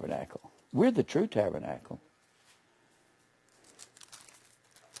true tabernacle. We're the true tabernacle.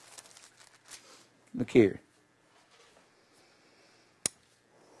 Look here.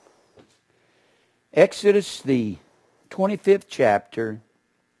 Exodus, the 25th chapter,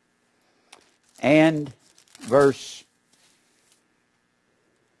 and verse...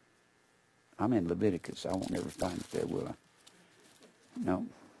 I'm in Leviticus. I won't ever find it there, will I? No.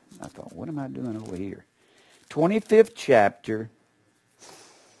 I thought, what am I doing over here? 25th chapter,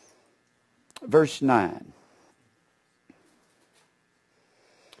 verse 9.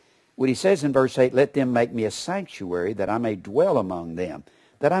 When he says in verse 8, let them make me a sanctuary that I may dwell among them,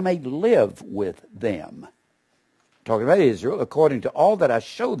 that I may live with them. Talking about Israel, according to all that I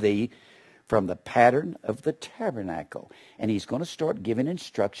show thee from the pattern of the tabernacle. And he's going to start giving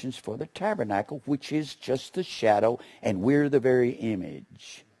instructions for the tabernacle, which is just the shadow, and we're the very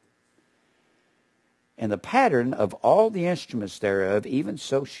image. And the pattern of all the instruments thereof, even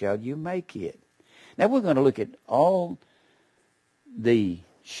so shall you make it. Now we're going to look at all the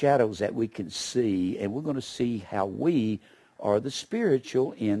shadows that we can see, and we're going to see how we are the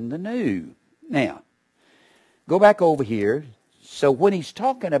spiritual in the new. Now, go back over here. So when he's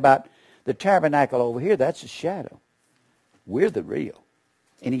talking about the tabernacle over here, that's a shadow. We're the real.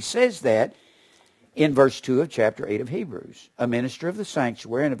 And he says that in verse 2 of chapter 8 of Hebrews, a minister of the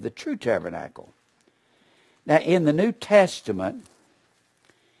sanctuary and of the true tabernacle. Now, in the New Testament,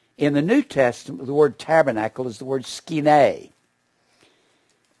 the word tabernacle is the word skine.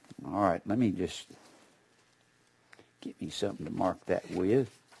 All right, let me just get me something to mark that with.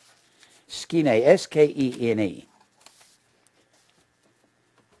 Skine, S-K-E-N-E.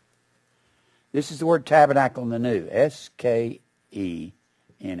 This is the word tabernacle in the New, S-K-E-N-E.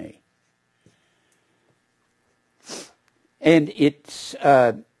 And it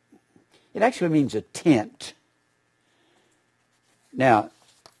actually means a tent. Now,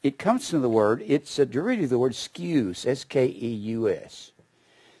 it comes from the word, it's a derivative of the word skeus, S-K-E-U-S.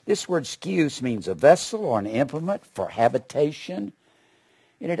 This word skeus means a vessel or an implement for habitation.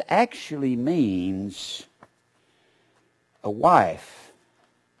 And it actually means a wife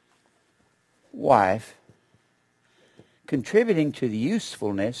contributing to the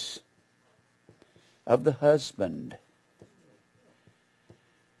usefulness of the husband.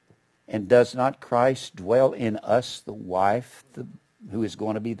 And does not Christ dwell in us, the wife, who is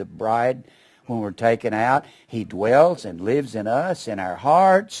going to be the bride when we're taken out? He dwells and lives in us, in our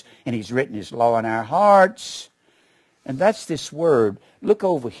hearts, and he's written his law in our hearts. And that's this word. Look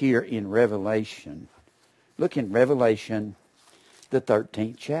over here in Revelation. Look in Revelation, the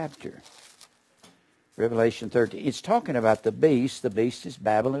 13th chapter. Revelation 13. It's talking about the beast. The beast is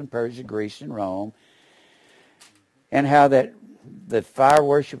Babylon, Persia, Greece, and Rome. And how that the fire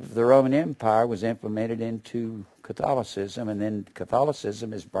worship of the Roman Empire was implemented into Catholicism, and then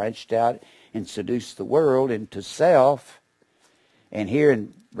Catholicism has branched out and seduced the world into self. And here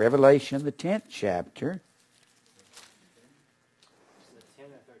in Revelation, the 10th chapter,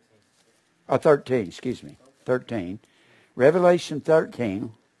 13. Revelation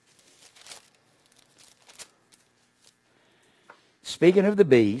 13. Speaking of the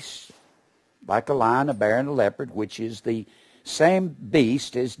beast, like a lion, a bear, and a leopard, which is the same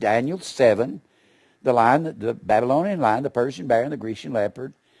beast as Daniel 7, the lion, the Babylonian lion, the Persian bear, and the Grecian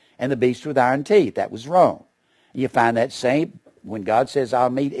leopard, and the beast with iron teeth. That was Rome. You find that same, when God says, I'll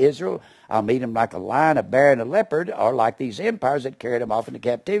meet Israel, I'll meet him like a lion, a bear, and a leopard, or like these empires that carried him off into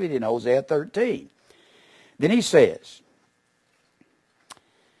captivity in Hosea 13. Then he says,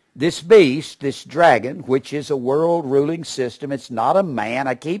 this beast, this dragon, which is a world ruling system, it's not a man.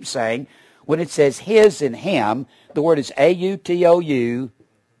 I keep saying, when it says his and him, the word is A-U-T-O-U.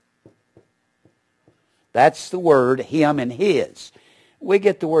 That's the word, him and his. We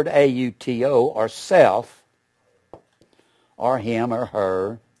get the word A-U-T-O, or self, or him,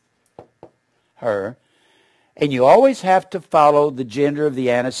 or her. And you always have to follow the gender of the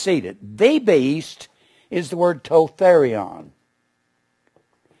antecedent. The beast is the word totherion.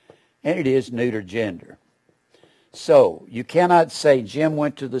 And it is neuter gender. So, you cannot say Jim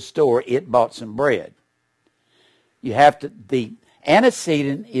went to the store, it bought some bread. You have to, the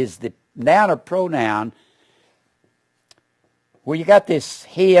antecedent is the noun or pronoun where you got this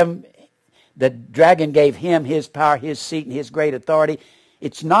him, the dragon gave him his power, his seat, and his great authority.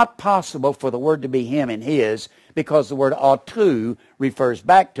 It's not possible for the word to be him and his because the word autu refers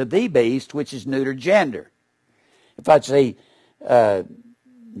back to the beast, which is neuter gender. If I'd say,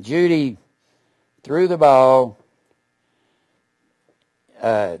 Judy threw the ball,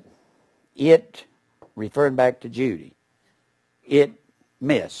 it, referring back to Judy, it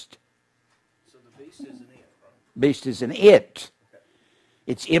missed. So the beast is an it, right? Beast is an it. Okay.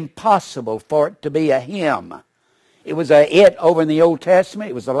 It's impossible for it to be a him. It was a it over in the Old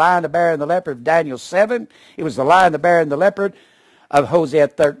Testament. It was the lion, the bear, and the leopard of Daniel 7. It was the lion, the bear, and the leopard of Hosea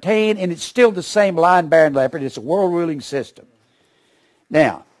 13. And it's still the same lion, bear, and leopard. It's a world ruling system.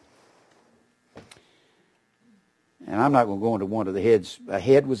 Now, and I'm not going to go into one of the heads. A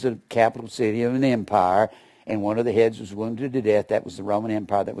head was the capital city of an empire, and one of the heads was wounded to death. That was the Roman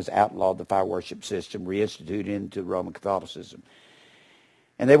Empire that was outlawed the fire worship system, reinstituted into Roman Catholicism.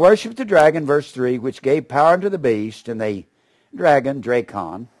 And they worshipped the dragon, verse 3, which gave power unto the beast, and they,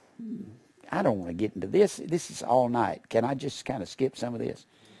 Dracon. I don't want to get into this. This is all night. Can I just kind of skip some of this?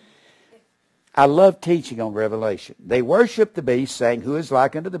 I love teaching on Revelation. They worshiped the beast, saying, who is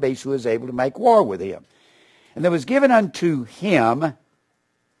like unto the beast, who is able to make war with him? And there was given unto him,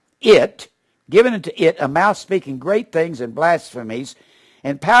 given unto it, a mouth speaking great things and blasphemies,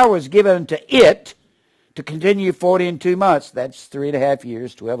 and power was given unto it to continue 42 months. That's 3.5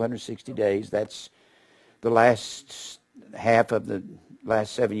 years, 1,260 days. That's the last half of the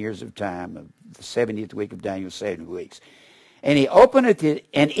last 7 years of time, of the 70th week of Daniel, 70 weeks. And he opened it,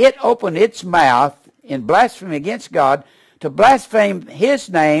 and it opened its mouth in blasphemy against God to blaspheme his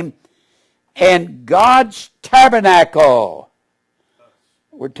name and God's tabernacle.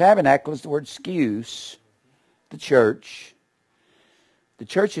 The word tabernacle is the word excuse, the church. The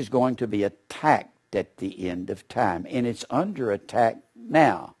church is going to be attacked at the end of time, and it's under attack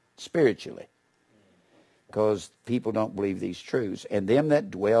now, spiritually, because people don't believe these truths. And them that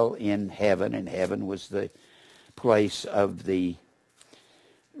dwell in heaven, and heaven was the place of the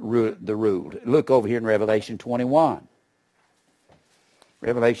ruled. Look over here in Revelation 21.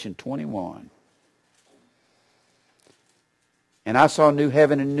 Revelation 21. And I saw new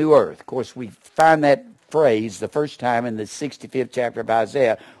heaven and new earth. Of course, we find that phrase the first time in the 65th chapter of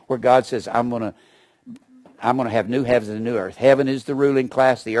Isaiah, where God says, I'm going to have new heavens and new earth. Heaven is the ruling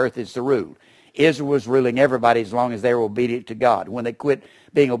class, the earth is the ruled. Israel was ruling everybody as long as they were obedient to God. When they quit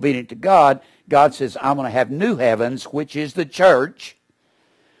being obedient to God, God says, I'm going to have new heavens, which is the church.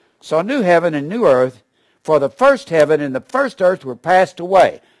 So new heaven and new earth, for the first heaven and the first earth were passed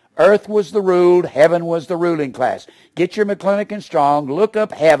away. Earth was the ruled, heaven was the ruling class. Get your McClintock and Strong, look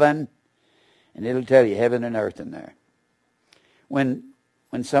up heaven, and it'll tell you heaven and earth in there. When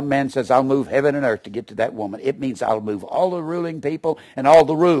some man says, I'll move heaven and earth to get to that woman, it means I'll move all the ruling people and all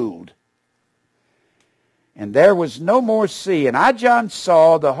the ruled. And there was no more sea. And I, John,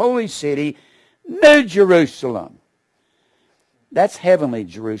 saw the holy city, New Jerusalem. That's heavenly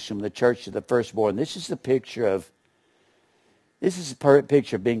Jerusalem, the church of the firstborn. This is a picture of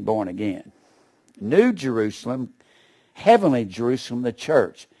being born again. New Jerusalem, heavenly Jerusalem, the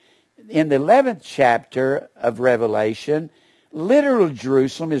church. In the 11th chapter of Revelation, literal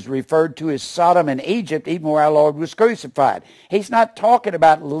Jerusalem is referred to as Sodom and Egypt, even where our Lord was crucified. He's not talking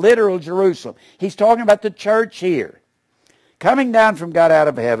about literal Jerusalem. He's talking about the church here. Coming down from God out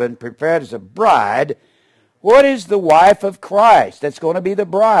of heaven, prepared as a bride. What is the wife of Christ that's going to be the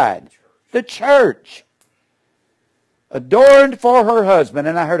bride? The church. Adorned for her husband.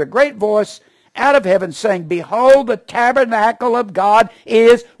 And I heard a great voice out of heaven saying, Behold, the tabernacle of God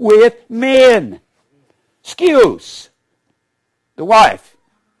is with men. Excuse. The wife.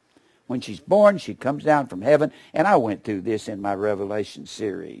 When she's born, she comes down from heaven. And I went through this in my Revelation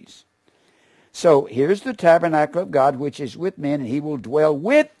series. So here's the tabernacle of God, which is with men, and he will dwell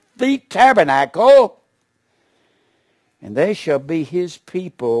with the tabernacle. And they shall be his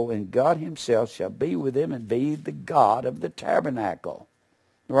people, and God himself shall be with them and be the God of the tabernacle.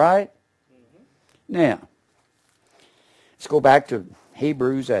 Right? Mm-hmm. Now, let's go back to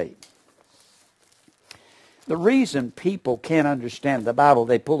Hebrews 8. The reason people can't understand the Bible,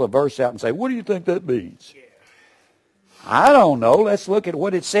 they pull a verse out and say, what do you think that means? Yeah. I don't know. Let's look at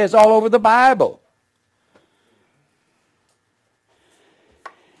what it says all over the Bible.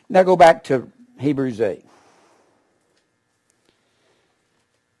 Now go back to Hebrews 8.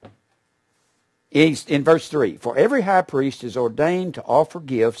 In verse 3, For every high priest is ordained to offer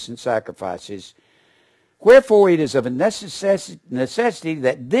gifts and sacrifices. Wherefore it is of a necessity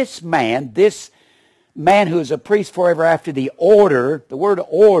that this man who is a priest forever after the order, the word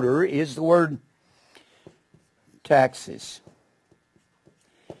order is the word taxes.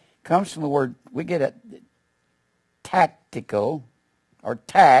 Comes from the word, we get a tactical or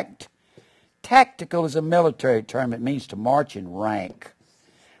tact. Tactical is a military term. It means to march in rank.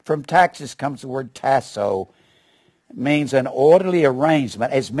 From taxes comes the word tasso. It means an orderly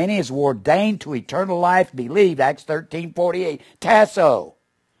arrangement. As many as were ordained to eternal life believed. Acts 13:48. Tasso.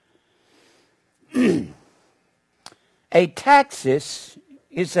 A taxis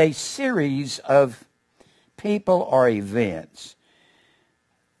is a series of people or events.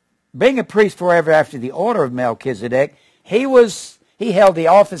 Being a priest forever after the order of Melchizedek, he held the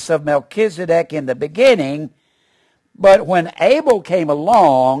office of Melchizedek in the beginning, but when Abel came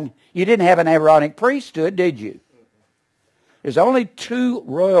along, you didn't have an Aaronic priesthood, did you? There's only two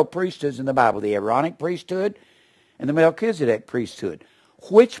royal priesthoods in the Bible, the Aaronic priesthood and the Melchizedek priesthood.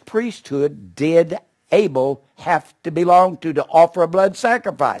 Which priesthood did Abel have to belong to offer a blood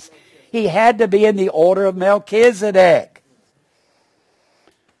sacrifice? He had to be in the order of Melchizedek.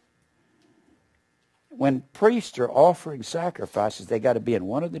 When priests are offering sacrifices, they got to be in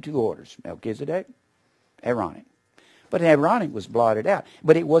one of the two orders, Melchizedek, Aaronic. But Aaronic was blotted out.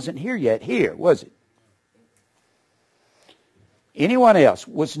 But it wasn't here yet. Here, was it? Anyone else?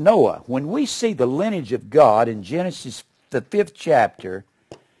 Was Noah. When we see the lineage of God in Genesis, the 5th chapter,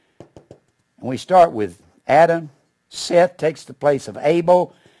 and we start with Adam, Seth takes the place of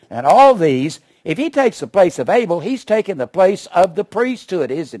Abel, and all these, if he takes the place of Abel, he's taking the place of the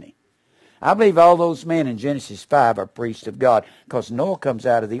priesthood, isn't he? I believe all those men in Genesis 5 are priests of God because Noah comes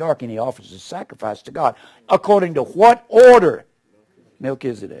out of the ark and he offers a sacrifice to God. According to what order?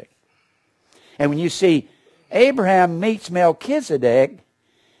 Melchizedek. And when you see Abraham meets Melchizedek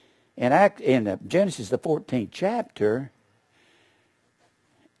in Genesis the 14th chapter,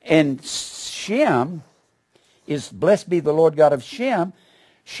 and Shem is blessed be the Lord God of Shem.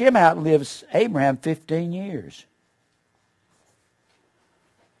 Shem outlives Abraham 15 years.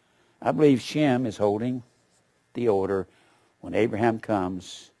 I believe Shem is holding the order when Abraham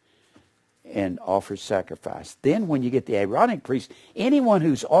comes and offers sacrifice. Then when you get the Aaronic priest, anyone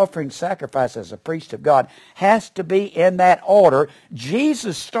who's offering sacrifice as a priest of God has to be in that order.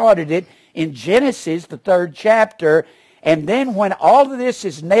 Jesus started it in Genesis, the 3rd chapter, and then when all of this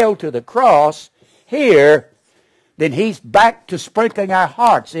is nailed to the cross here, then he's back to sprinkling our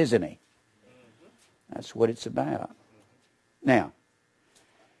hearts, isn't he? That's what it's about. Now,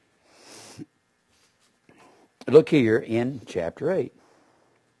 look here in chapter 8.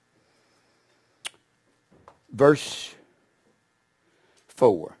 Verse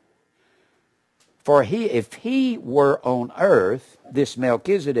 4. For if he were on earth, this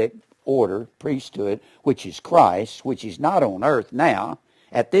Melchizedek order, priesthood, which is Christ, which is not on earth now,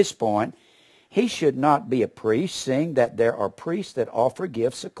 at this point, he should not be a priest, seeing that there are priests that offer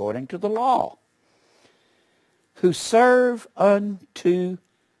gifts according to the law, who serve unto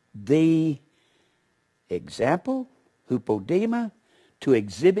the example, hupodema, to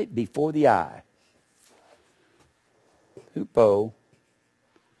exhibit before the eye. Hupo,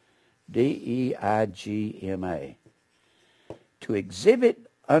 D-E-I-G-M-A. To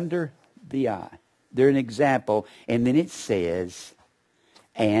exhibit under the eye. They're an example, and then it says,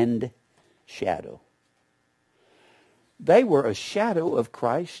 and shadow. They were a shadow of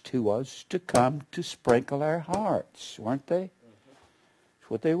Christ who was to come to sprinkle our hearts, weren't they? That's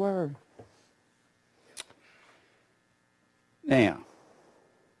what they were. Now,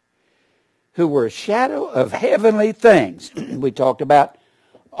 who were a shadow of heavenly things. We talked about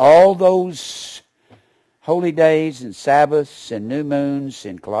all those holy days and Sabbaths and new moons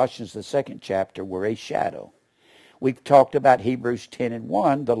in Colossians, the 2nd chapter, were a shadow. We've talked about Hebrews 10 and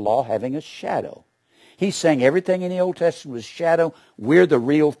 1, the law having a shadow. He's saying everything in the Old Testament was shadow. We're the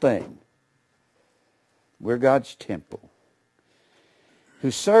real thing. We're God's temple.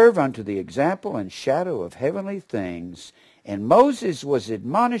 Who serve unto the example and shadow of heavenly things. And Moses was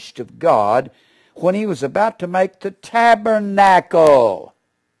admonished of God when he was about to make the tabernacle.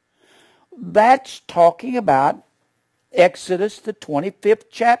 That's talking about Exodus, the 25th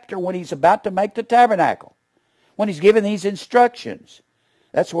chapter, when he's about to make the tabernacle. When he's given these instructions.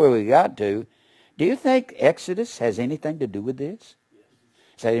 That's where we got to. Do you think Exodus has anything to do with this?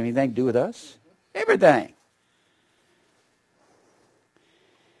 Does that have anything to do with us? Everything.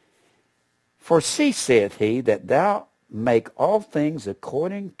 For see, saith he, that thou make all things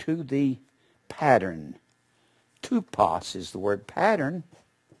according to the pattern. Tupos is the word pattern.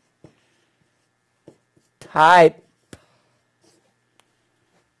 Type.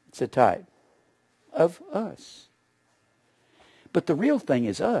 It's a type of us. But the real thing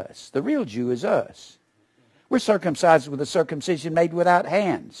is us. The real Jew is us. We're circumcised with a circumcision made without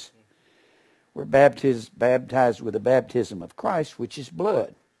hands. We're baptized with the baptism of Christ, which is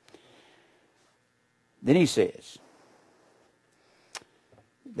blood. Then he says,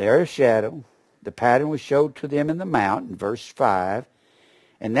 there a shadow. The pattern was showed to them in the mount, in verse 5.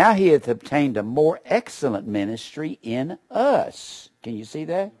 And now he hath obtained a more excellent ministry in us. Can you see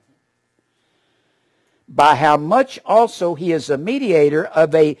that? By how much also he is a mediator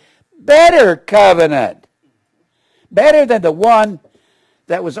of a better covenant. Better than the one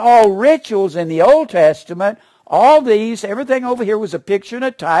that was all rituals in the Old Testament. All these, everything over here was a picture and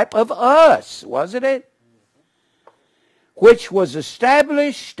a type of us, wasn't it? Which was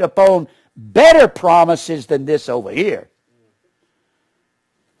established upon better promises than this over here.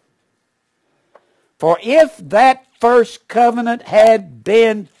 For if that first covenant had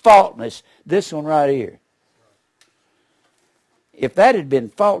been faultless, this one right here, if that had been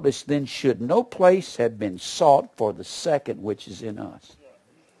faultless, then should no place have been sought for the second which is in us.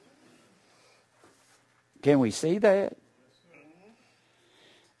 Can we see that?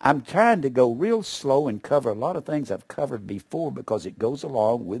 I'm trying to go real slow and cover a lot of things I've covered before because it goes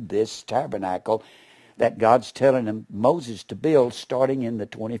along with this tabernacle that God's telling Moses to build starting in the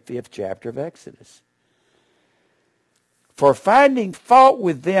 25th chapter of Exodus. For finding fault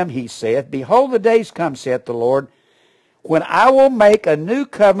with them, he saith, behold, the days come, saith the Lord, when I will make a new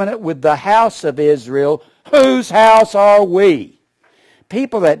covenant with the house of Israel. Whose house are we?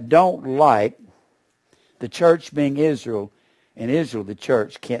 People that don't like the church being Israel And Israel, the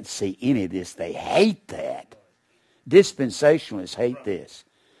church, can't see any of this. They hate that. Dispensationalists hate this.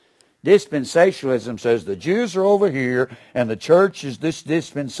 Dispensationalism says the Jews are over here and the church is this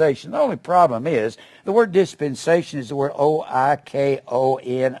dispensation. The only problem is the word dispensation is the word O-I-K-O-N-O-M-I-A.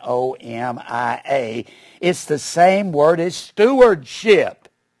 It's the same word as stewardship.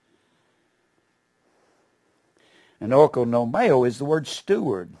 And oikonomeo is the word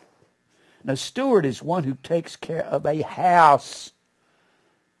steward. Now, steward is one who takes care of a house.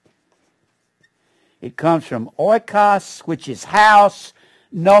 It comes from oikos, which is house,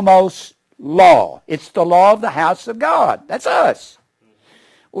 nomos, law. It's the law of the house of God. That's us.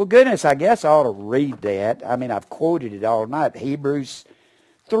 Well, goodness, I guess I ought to read that. I mean, I've quoted it all night. Hebrews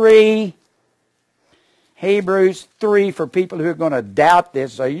 3. Hebrews 3 for people who are going to doubt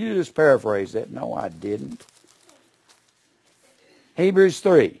this. So you just paraphrase that. No, I didn't. Hebrews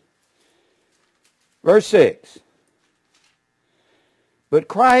 3. Verse 6. But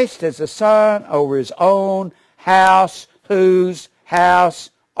Christ as a son over his own house, whose house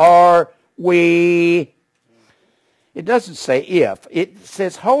are we? It doesn't say if. It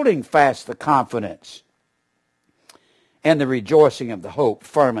says holding fast the confidence and the rejoicing of the hope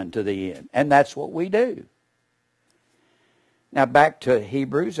firm unto the end. And that's what we do. Now back to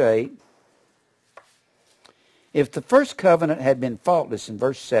Hebrews 8. If the first covenant had been faultless in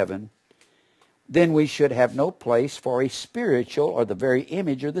verse 7, then we should have no place for a spiritual or the very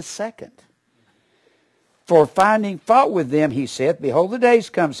image of the second. For finding fault with them, he saith, behold, the days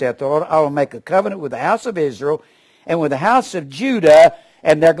come, saith the Lord, I will make a covenant with the house of Israel and with the house of Judah,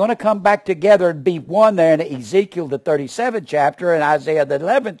 and they're going to come back together and be one there in Ezekiel the 37th chapter and Isaiah the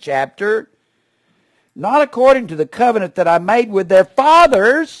 11th chapter, not according to the covenant that I made with their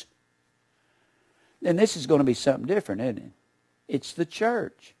fathers. Then this is going to be something different, isn't it? It's the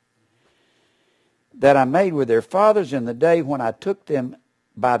church. That I made with their fathers in the day when I took them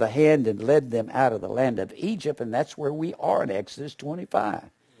by the hand and led them out of the land of Egypt. And that's where we are in Exodus 25.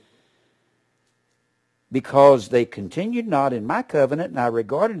 Because they continued not in my covenant, and I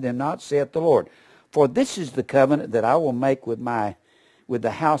regarded them not, saith the Lord. For this is the covenant that I will make with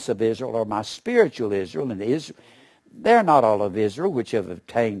the house of Israel, or my spiritual Israel. And Israel, they're not all of Israel, which have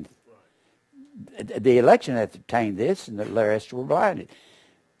obtained, the election hath obtained this, and the rest were blinded.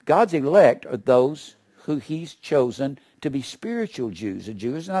 God's elect are those who he's chosen to be spiritual Jews. A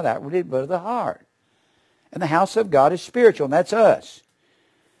Jew is not outwardly, but of the heart. And the house of God is spiritual, and that's us.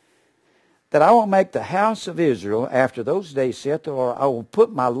 That I will make the house of Israel, after those days, saith the Lord, I will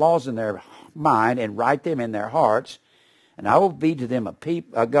put my laws in their mind and write them in their hearts, and I will be to them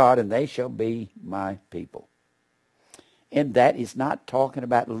a God, and they shall be my people. And that is not talking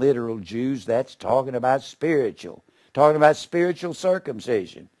about literal Jews. That's talking about spiritual. Talking about spiritual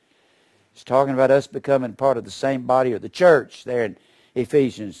circumcision. It's talking about us becoming part of the same body of the church there in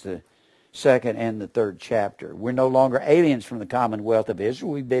Ephesians, the 2nd and the 3rd chapter. We're no longer aliens from the commonwealth of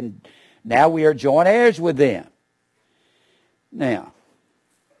Israel. Now we are joint heirs with them. Now,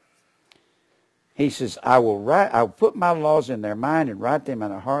 he says, I will put my laws in their mind and write them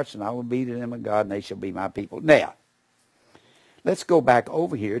in their hearts, and I will be to them a God, and they shall be my people. Now, let's go back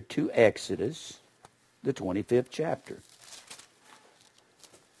over here to Exodus, the 25th chapter.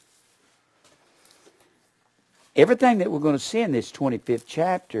 Everything that we're going to see in this 25th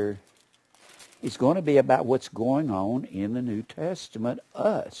chapter is going to be about what's going on in the New Testament,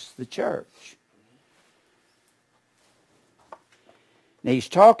 us, the church. Now he's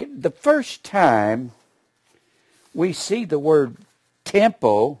talking, the first time we see the word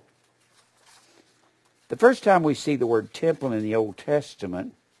temple, the first time we see the word temple in the Old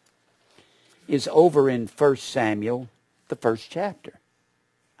Testament is over in 1 Samuel, the 1st chapter.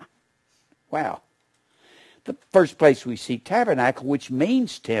 Wow. The first place we see tabernacle, which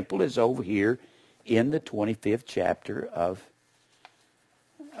means temple, is over here in the 25th chapter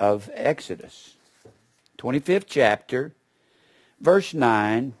of Exodus. 25th chapter, verse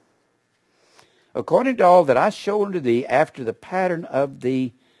 9. According to all that I show unto thee after the pattern of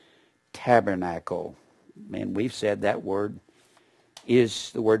the tabernacle. And we've said that word is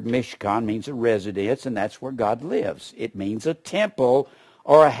the word Mishkan, means a residence, and that's where God lives. It means a temple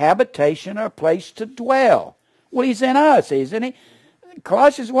or a habitation or a place to dwell. Well, he's in us, isn't he?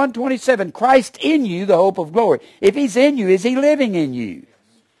 Colossians 1:27, Christ in you, the hope of glory. If he's in you, is he living in you?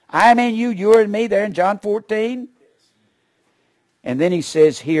 I'm in you, you're in me, there in John 14. And then he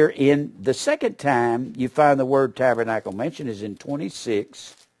says here in the second time you find the word tabernacle mentioned is in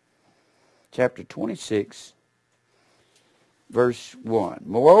 26, chapter 26, verse 1.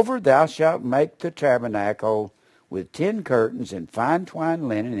 Moreover, thou shalt make the tabernacle with 10 curtains and fine twined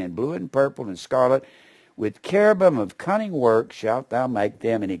linen and blue and purple and scarlet, With cherubim of cunning work shalt thou make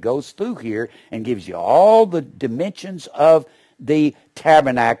them. And he goes through here and gives you all the dimensions of the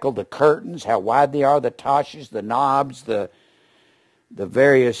tabernacle, the curtains, how wide they are, the taches, the knobs, the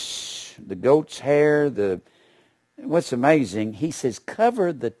goat's hair. What's amazing, he says,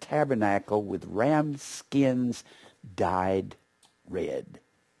 cover the tabernacle with ram skins dyed red.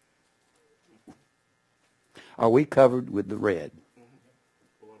 Are we covered with the red?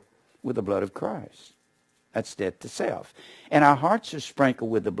 With the blood of Christ. That's death to self. And our hearts are sprinkled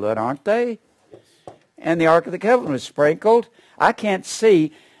with the blood, aren't they? And the Ark of the Covenant was sprinkled. I can't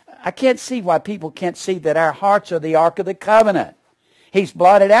see why people can't see that our hearts are the Ark of the Covenant. He's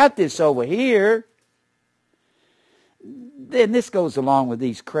blotted out this over here. Then this goes along with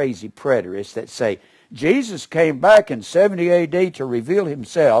these crazy preterists that say, Jesus came back in 70 A.D. to reveal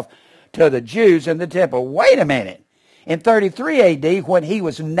himself to the Jews in the temple. Wait a minute. In 33 A.D., when he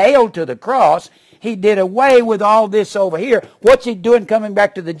was nailed to the cross, he did away with all this over here. What's he doing coming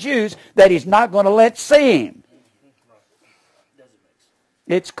back to the Jews that he's not going to let see him?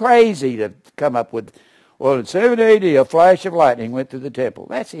 It's crazy to come up with, well, in 70 A.D., a flash of lightning went through the temple.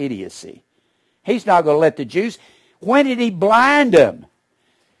 That's idiocy. He's not going to let the Jews. When did he blind them?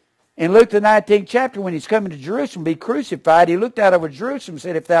 In Luke the 19th chapter, when he's coming to Jerusalem to be crucified, he looked out over Jerusalem and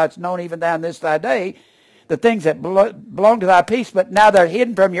said, if thou hadst known even thou in this thy day, the things that belong to thy peace, but now they're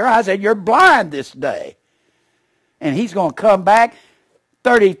hidden from your eyes, and you're blind this day. And he's going to come back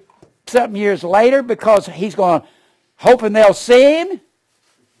 30-something years later because he's going to, hoping they'll see him?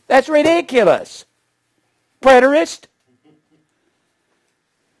 That's ridiculous. Preterist.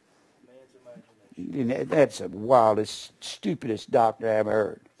 That's the wildest, stupidest doctrine I ever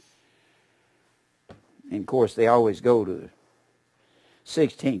heard. And of course, they always go to the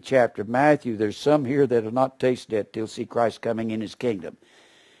 16th chapter of Matthew. There's some here that will not taste death till see Christ coming in his kingdom.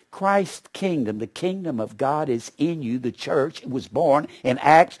 Christ's kingdom, the kingdom of God, is in you. The church was born in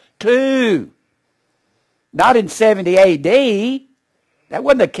Acts 2. Not in 70 A.D. That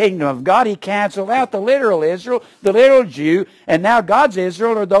wasn't the kingdom of God. He canceled out the literal Israel, the literal Jew, and now God's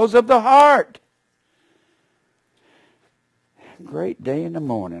Israel are those of the heart. Great day in the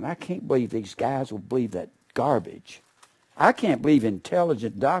morning. I can't believe these guys will believe that garbage. I can't believe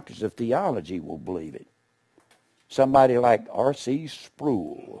intelligent doctors of theology will believe it. Somebody like R.C.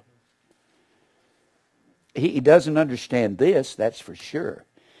 Sproul. He doesn't understand this, that's for sure.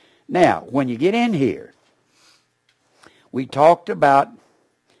 Now, when you get in here, we talked about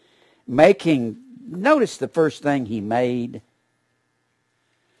notice the first thing he made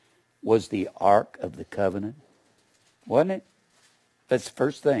was the Ark of the Covenant. Wasn't it? That's the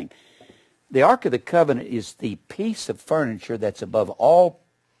first thing. The Ark of the Covenant is the piece of furniture that's above all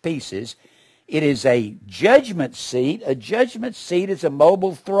pieces. It is a judgment seat. A judgment seat is a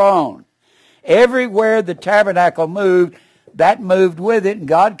mobile throne. Everywhere the tabernacle moved, that moved with it, and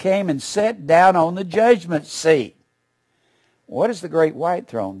God came and sat down on the judgment seat. What is the great white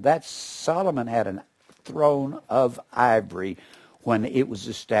throne? Solomon had a throne of ivory when it was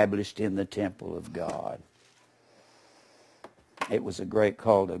established in the temple of God. It was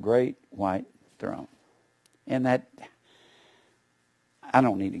called a great white throne. And that, I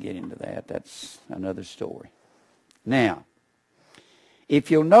don't need to get into that. That's another story. Now, if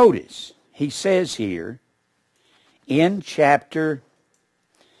you'll notice, he says here in chapter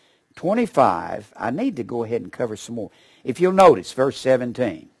 25, I need to go ahead and cover some more. If you'll notice, verse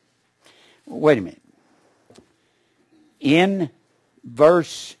 17. Wait a minute. In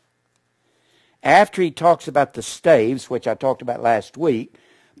verse, after he talks about the staves, which I talked about last week,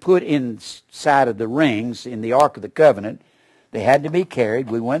 put inside of the rings in the Ark of the Covenant, they had to be carried.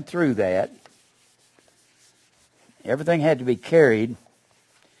 We went through that. Everything had to be carried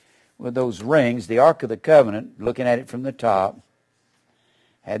with those rings. The Ark of the Covenant, looking at it from the top,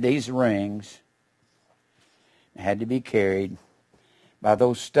 had these rings. It had to be carried by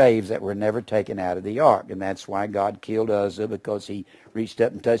those staves that were never taken out of the ark. And that's why God killed Uzzah, because he reached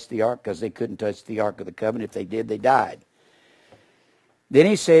up and touched the ark, because they couldn't touch the Ark of the Covenant. If they did, they died. Then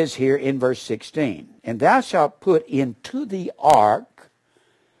he says here in verse 16, and thou shalt put into the ark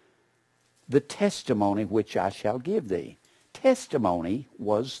the testimony which I shall give thee. Testimony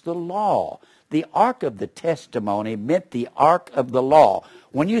was the law. The ark of the testimony meant the ark of the law.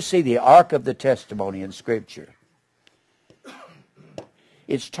 When you see the ark of the testimony in Scripture,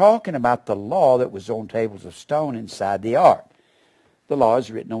 it's talking about the law that was on tables of stone inside the ark. The law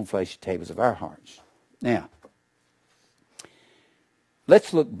is written on fleshy tables of our hearts. Now,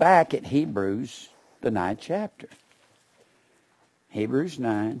 let's look back at Hebrews, the 9th chapter. Hebrews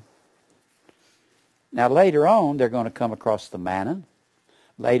 9. Now, later on, they're going to come across the manna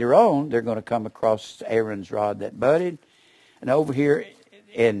Later on, they're going to come across Aaron's rod that budded. And over here,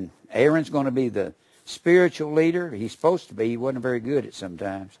 and Aaron's going to be the spiritual leader. He's supposed to be. He wasn't very good at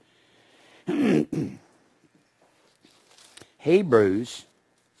sometimes. Hebrews.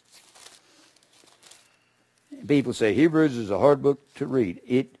 People say Hebrews is a hard book to read.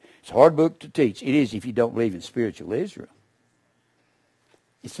 It's a hard book to teach. It is if you don't believe in spiritual Israel.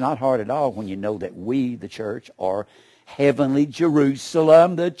 It's not hard at all when you know that we, the church, are heavenly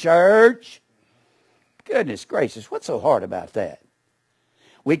Jerusalem, the church. Goodness gracious, what's so hard about that?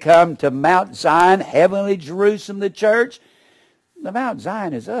 We come to Mount Zion, heavenly Jerusalem, the church. The Mount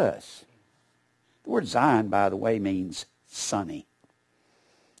Zion is us. The word Zion, by the way, means sunny.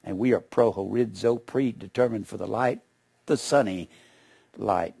 And we are pro-horizo, predetermined for the light, the sunny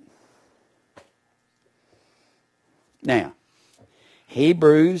light. Now,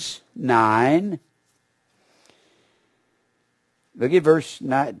 Hebrews 9. Look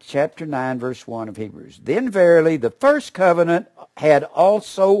at chapter 9, verse 1 of Hebrews. Then verily the first covenant had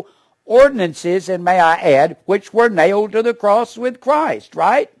also ordinances, and may I add, which were nailed to the cross with Christ,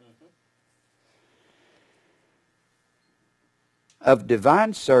 right? Of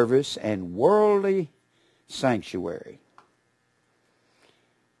divine service and worldly sanctuary.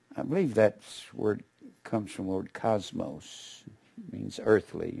 I believe that word comes from the word cosmos. It means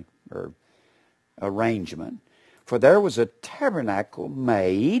earthly or arrangement. For there was a tabernacle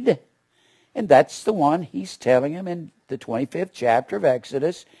made, and that's the one he's telling him in the 25th chapter of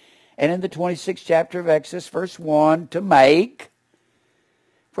Exodus, and in the 26th chapter of Exodus, verse 1, to make.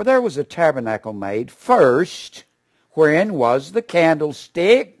 For there was a tabernacle made first, wherein was the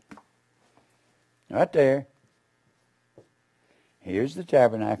candlestick. Right there. Here's the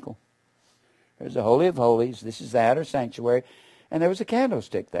tabernacle. There's the Holy of Holies. This is the outer sanctuary. And there was a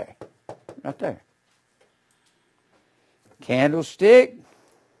candlestick there. Right there. Candlestick.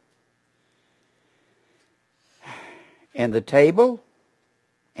 And the table.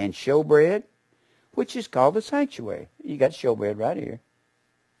 And showbread. Which is called the sanctuary. You got showbread right here.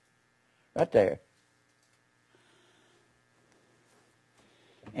 Right there.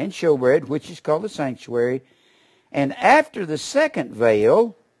 And showbread, which is called the sanctuary. And after the second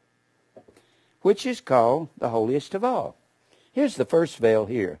veil, which is called the holiest of all. Here's the first veil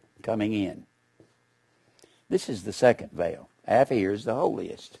here, coming in. This is the second veil. After here is the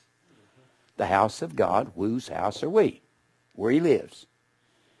holiest. The house of God, whose house are we? Where he lives.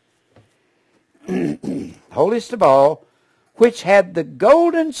 Holiest of all, which had the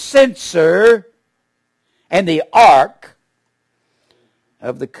golden censer and the ark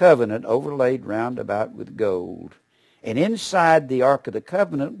of the covenant overlaid round about with gold. And inside the ark of the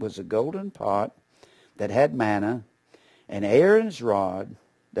covenant was a golden pot that had manna, and Aaron's rod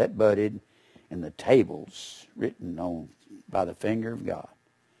that budded, and the tables written on by the finger of God.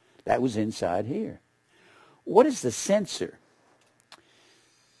 That was inside here. What is the censer?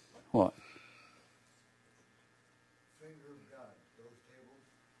 What? Finger of God, those tables.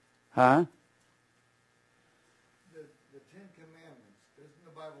 Huh? The Ten Commandments. Doesn't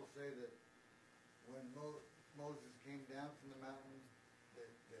the Bible say that when Moses came down from the mountain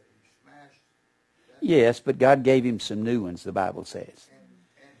that he smashed that? Yes, but God gave him some new ones, the Bible says.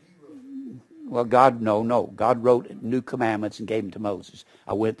 And he wrote it. Well, no. God wrote new commandments and gave them to Moses.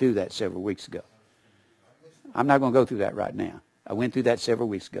 I went through that several weeks ago. I'm not going to go through that right now. I went through that several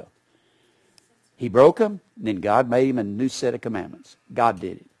weeks ago. He broke them, and then God made him a new set of commandments. God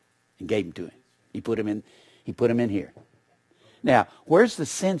did it and gave them to him. He put them in here. Now, where's the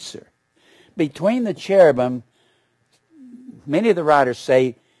censer? Between the cherubim, many of the writers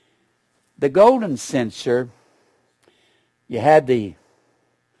say the golden censer, you had the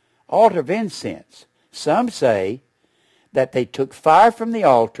altar of incense. Some say that they took fire from the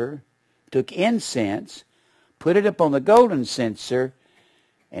altar, took incense, put it up on the golden censer,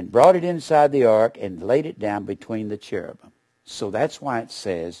 and brought it inside the ark and laid it down between the cherubim. So that's why it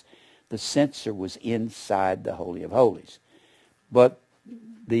says the censer was inside the Holy of Holies. But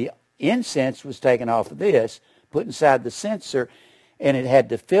the incense was taken off of this, put inside the censer, and it had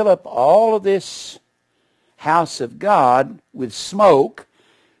to fill up all of this house of God with smoke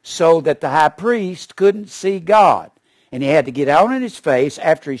so that the high priest couldn't see God. And he had to get out on his face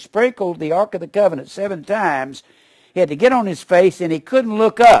after he sprinkled the Ark of the Covenant 7 times. He had to get on his face, and he couldn't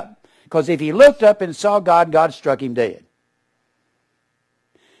look up. Because if he looked up and saw God, God struck him dead.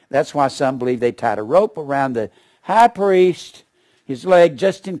 That's why some believe they tied a rope around the high priest, his leg,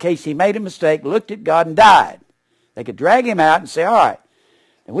 just in case he made a mistake, looked at God, and died. They could drag him out and say, all right,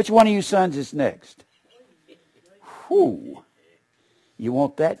 now which one of you sons is next? Whew. You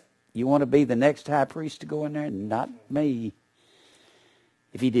want that? You want to be the next high priest to go in there? Not me.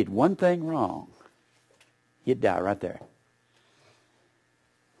 If he did one thing wrong, he'd die right there.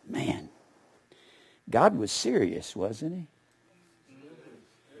 Man, God was serious, wasn't he?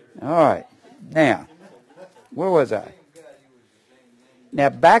 All right. Now, where was I? Now,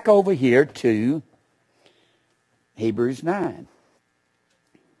 back over here to Hebrews 9.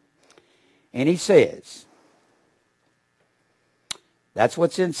 And he says, that's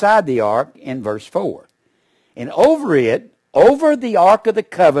what's inside the ark in verse 4. And over it, over the ark of the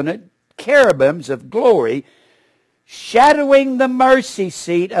covenant, cherubims of glory, shadowing the mercy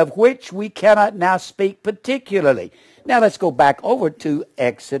seat, of which we cannot now speak particularly. Now let's go back over to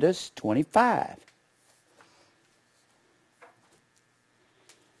Exodus 25.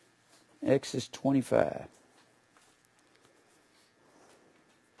 Exodus 25.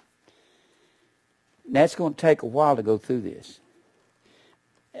 Now it's going to take a while to go through this.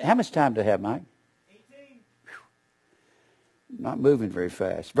 How much time do I have, Mike? 18. Not moving very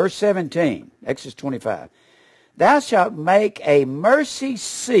fast. Verse 17, Exodus 25. Thou shalt make a mercy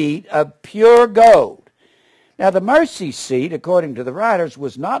seat of pure gold. Now the mercy seat, according to the writers,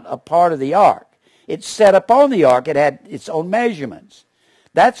 was not a part of the ark. It's set upon the ark. It had its own measurements.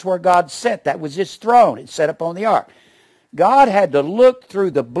 That's where God sat. That was his throne. It's set upon the ark. God had to look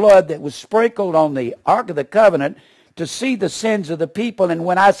through the blood that was sprinkled on the Ark of the Covenant to see the sins of the people. And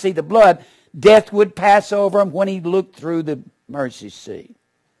when I see the blood, death would pass over him when he looked through the mercy seat.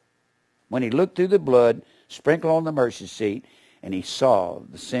 When he looked through the blood sprinkled on the mercy seat, and he saw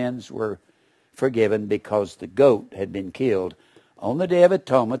the sins were forgiven because the goat had been killed on the Day of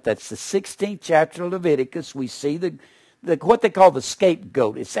Atonement. That's the 16th chapter of Leviticus. We see the what they call the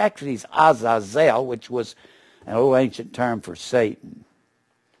scapegoat. It's actually Azazel, which was an old ancient term for Satan.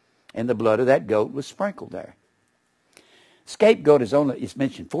 And the blood of that goat was sprinkled there. Scapegoat is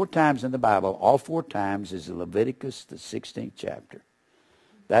mentioned 4 times in the Bible. All 4 times is in Leviticus, the 16th chapter.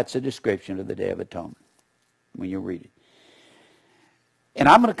 That's a description of the Day of Atonement when you read it. And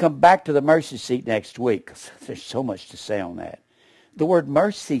I'm going to come back to the mercy seat next week because there's so much to say on that. The word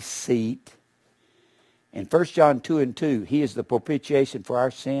mercy seat in 1 John 2 and 2, he is the propitiation for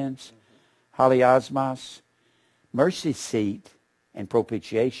our sins. Haliasmos. Mercy seat and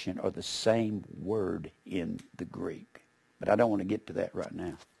propitiation are the same word in the Greek. But I don't want to get to that right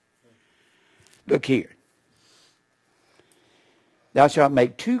now. Look here. Thou shalt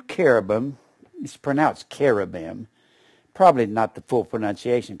make 2 cherubim. It's pronounced cherubim. Probably not the full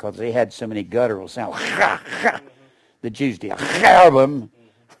pronunciation because they had so many guttural sounds. The Jews did. Cherubim.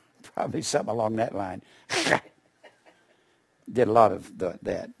 Probably something along that line. Did a lot of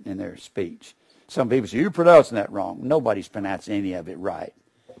that in their speech. Some people say, you're pronouncing that wrong. Nobody's pronouncing any of it right.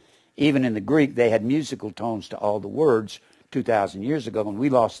 Even in the Greek, they had musical tones to all the words 2,000 years ago, and we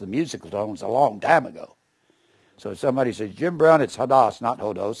lost the musical tones a long time ago. So if somebody says, Jim Brown, it's Hadas, not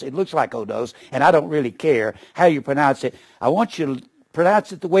Hodos. It looks like Hodos, and I don't really care how you pronounce it. I want you to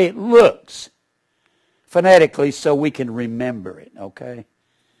pronounce it the way it looks, phonetically, so we can remember it, okay?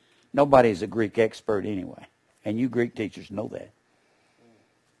 Nobody's a Greek expert anyway, and you Greek teachers know that.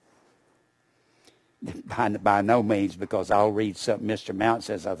 By no means, because I'll read something Mr. Mount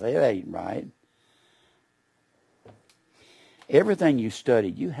says, I'll say, that ain't right. Everything you study,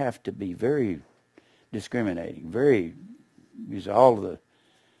 you have to be very discriminating, use all of the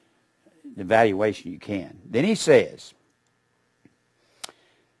evaluation you can. Then he says,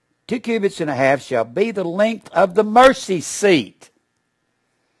 2 cubits and a half shall be the length of the mercy seat,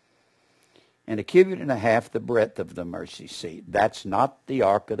 and 1 cubit and a half the breadth of the mercy seat. That's not the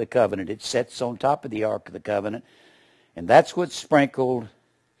Ark of the Covenant. It sits on top of the Ark of the Covenant, and that's what's sprinkled.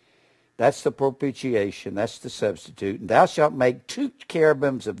 That's the propitiation. That's the substitute. And thou shalt make 2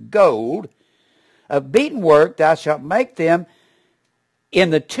 cherubims of gold, of beaten work. Thou shalt make them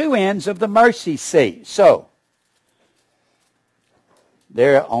in the 2 ends of the mercy seat. So,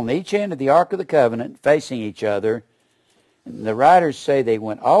 they're on each end of the Ark of the Covenant, facing each other. And the writers say they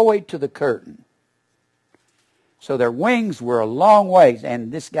went all the way to the curtain. So their wings were a long ways.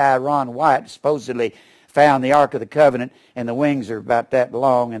 And this guy, Ron White, supposedly found the Ark of the Covenant, and the wings are about that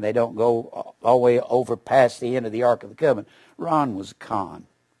long, and they don't go all the way over past the end of the Ark of the Covenant. Ron was a con.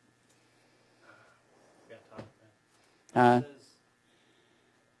 Huh?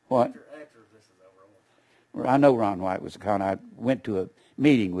 What? After this is over. I know Ron White was a con. I went to a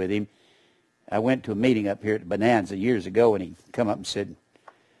meeting with him. I went to a meeting up here at Bonanza years ago, and he come up and said,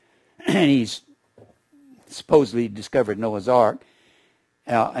 and he's supposedly discovered Noah's Ark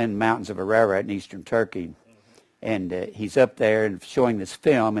in the mountains of Ararat in eastern Turkey. And he's up there and showing this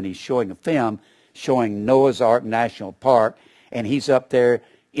film, and he's showing a film showing Noah's Ark National Park, and he's up there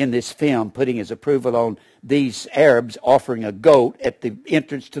in this film putting his approval on these Arabs offering a goat at the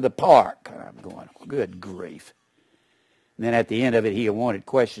entrance to the park. I'm going, good grief. And then at the end of it, he wanted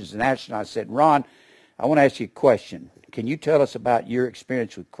questions and answers. And I said, Ron, I want to ask you a question. Can you tell us about your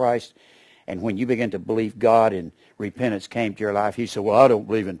experience with Christ and when you began to believe God and repentance came to your life? He said, well, I don't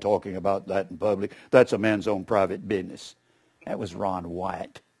believe in talking about that in public. That's a man's own private business. That was Ron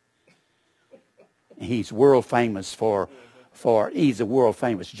White. He's world famous he's a world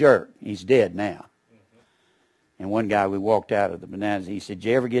famous jerk. He's dead now. And one guy, we walked out of the Bananas, he said, did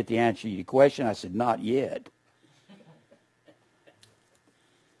you ever get the answer to your question? I said, not yet.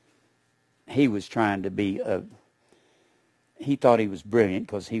 He was trying to be he thought he was brilliant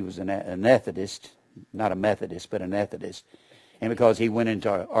because he was an ethicist, not a Methodist, but an ethicist. And because he went into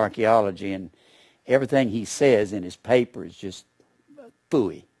archaeology, and everything he says in his paper is just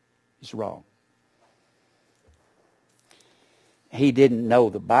phooey. It's wrong. He didn't know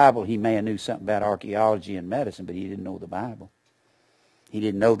the Bible. He may have knew something about archaeology and medicine, but he didn't know the Bible. He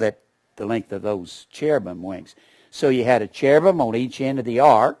didn't know that the length of those cherubim wings. So you had a cherubim on each end of the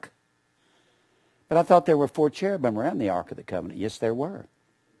ark. But I thought there were 4 cherubim around the Ark of the Covenant. Yes, there were.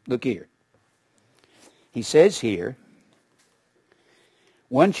 Look here. He says here,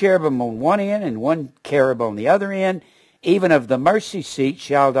 1 cherubim on one end and 1 cherub on the other end. Even of the mercy seat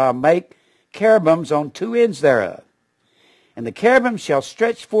shalt thou make cherubims on 2 ends thereof. And the cherubim shall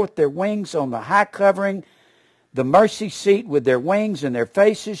stretch forth their wings on the high covering. The mercy seat with their wings and their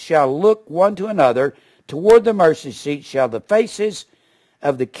faces shall look one to another. Toward the mercy seat shall the faces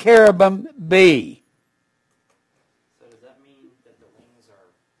of the cherubim be. So does that mean that the wings are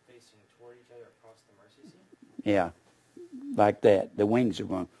facing toward each other across the mercy seat? Yeah, like that. The wings are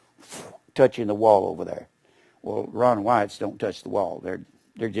going touching the wall over there. Well, Ron White's don't touch the wall.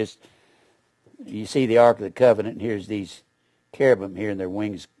 They're just, you see the Ark of the Covenant, and here's these cherubim here, and their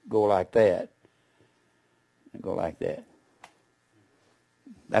wings go like that. They go like that.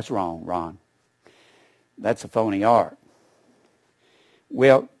 That's wrong, Ron. That's a phony ark.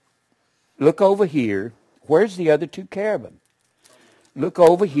 Well, look over here. Where's the other 2 cherubim? Look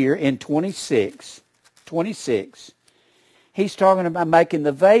over here in 26. 26. He's talking about making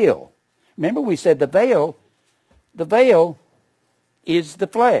the veil. Remember we said the veil is the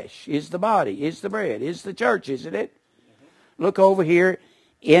flesh, is the body, is the bread, is the church, isn't it? Mm-hmm. Look over here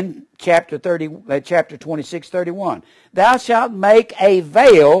in chapter 26:31. Thou shalt make a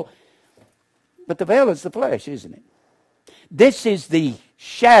veil, but the veil is the flesh, isn't it? This is the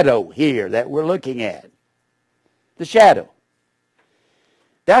shadow here that we're looking at. The shadow.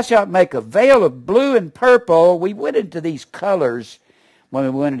 Thou shalt make a veil of blue and purple. We went into these colors when we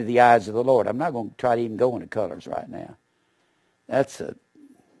went into the eyes of the Lord. I'm not going to try to even go into colors right now. That'll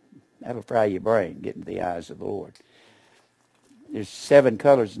fry your brain, getting to the eyes of the Lord. There's 7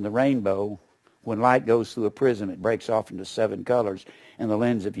 colors in the rainbow. When light goes through a prism, it breaks off into 7 colors, and the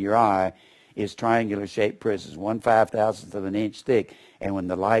lens of your eye is triangular-shaped prisms, 1/5000th of an inch thick. And when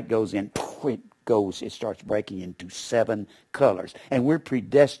the light goes in, it starts breaking into 7 colors. And we're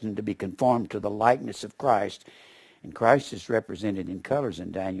predestined to be conformed to the likeness of Christ. And Christ is represented in colors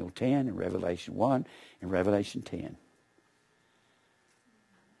in Daniel 10, and Revelation 1, and Revelation 10.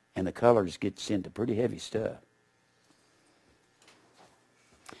 And the colors gets into pretty heavy stuff.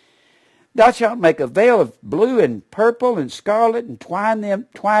 Thou shalt make a veil of blue and purple and scarlet, and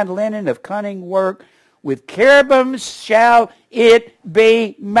twine linen of cunning work. With cherubims shall it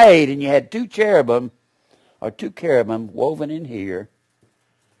be made. And you had 2 cherubim woven in here.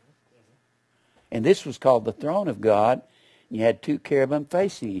 And this was called the throne of God. And you had 2 cherubim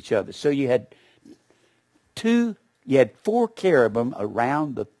facing each other. So you had 4 cherubim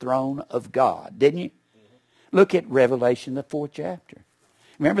around the throne of God, didn't you? Mm-hmm. Look at Revelation, the 4th chapter.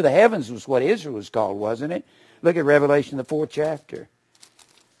 Remember, the heavens was what Israel was called, wasn't it? Look at Revelation, the 4th chapter.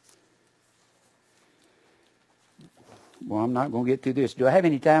 Well, I'm not going to get through this. Do I have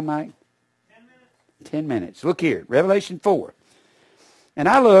any time, Mike? 10 minutes. 10 minutes. Look here, Revelation 4. And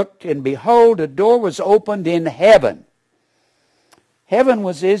I looked, and behold, a door was opened in heaven. Heaven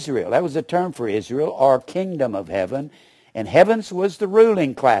was Israel. That was a term for Israel, or kingdom of heaven. And heavens was the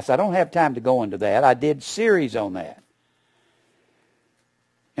ruling class. I don't have time to go into that. I did series on that.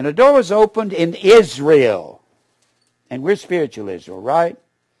 And a door was opened in Israel. And we're spiritual Israel, right?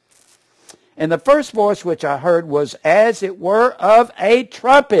 And the first voice which I heard was as it were of a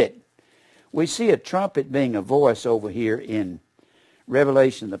trumpet. We see a trumpet being a voice over here in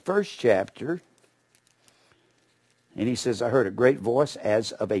Revelation, the 1st chapter. And he says, I heard a great voice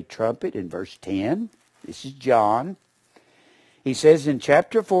as of a trumpet in verse 10. This is John. He says in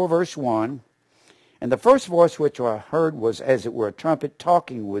chapter 4, verse 1, And the first voice which I heard was as it were a trumpet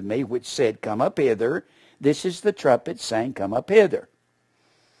talking with me, which said, Come up hither. This is the trumpet saying, Come up hither.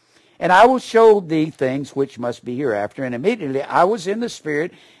 And I will show thee things which must be hereafter. And immediately I was in the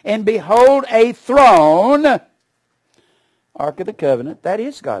Spirit, and behold, a throne, Ark of the Covenant, that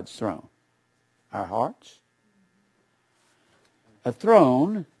is God's throne, our hearts. A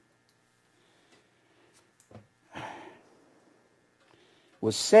throne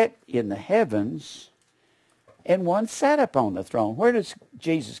was set in the heavens, and one sat upon the throne. Where does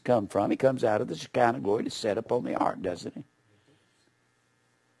Jesus come from? He comes out of the Shekinah glory to set upon the ark, doesn't he?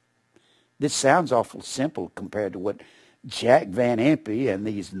 This sounds awful simple compared to what Jack Van Impe and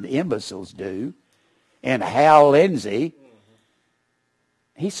these imbeciles do, and Hal Lindsey.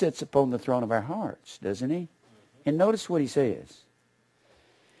 He sits upon the throne of our hearts, doesn't he? And notice what he says.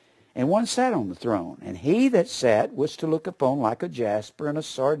 And one sat on the throne, and he that sat was to look upon like a jasper and a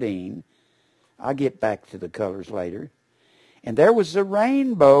sardine. I'll get back to the colors later. And there was a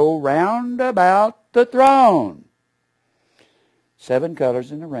rainbow round about the throne. 7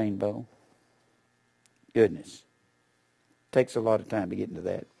 colors in the rainbow. Goodness. Takes a lot of time to get into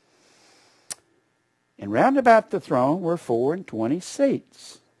that. And round about the throne were 24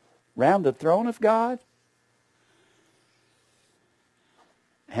 seats. Round the throne of God.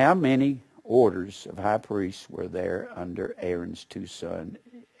 How many orders of high priests were there under Aaron's 2 sons,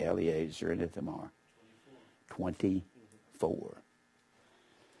 Eleazar and Ithamar? 24.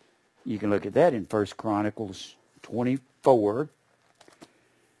 You can look at that in 1 Chronicles 24.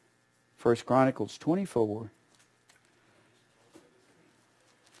 1 Chronicles 24.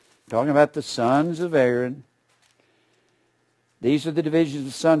 Talking about the sons of Aaron. These are the divisions of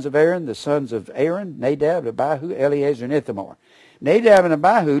the sons of Aaron. The sons of Aaron, Nadab, Abihu, Eleazar, and Ithamar. Nadab and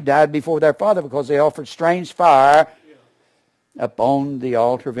Abihu died before their father because they offered strange fire upon the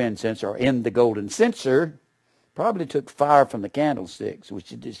altar of incense, or in the golden censer. Probably took fire from the candlesticks,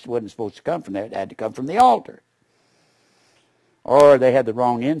 which it just wasn't supposed to come from there. It had to come from the altar. Or they had the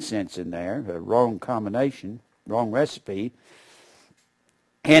wrong incense in there, a wrong combination, wrong recipe.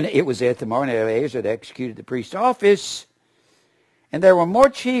 And it was Ithamar and Eleazar that executed the priest's office. And there were more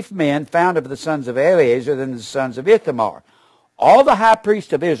chief men found of the sons of Eleazar than the sons of Ithamar. All the high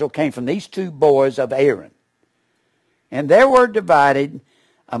priests of Israel came from these 2 boys of Aaron. And there were divided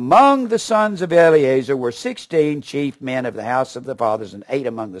among the sons of Eleazar were 16 chief men of the house of the fathers, and 8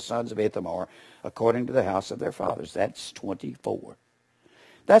 among the sons of Ithamar, according to the house of their fathers. That's 24.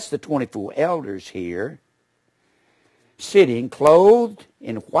 That's the 24 elders here, sitting clothed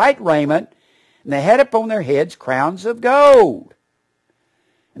in white raiment, and they had upon their heads crowns of gold.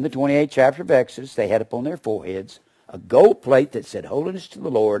 In the 28th chapter of Exodus, they had upon their foreheads a gold plate that said, Holiness to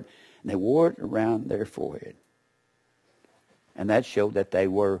the Lord, and they wore it around their forehead. And that showed that they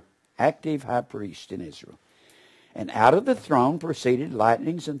were active high priests in Israel. And out of the throne proceeded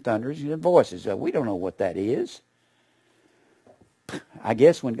lightnings and thunders and voices. We don't know what that is. I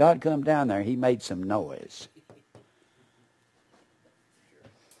guess when God come down there, he made some noise.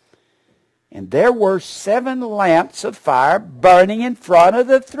 And there were 7 lamps of fire burning in front of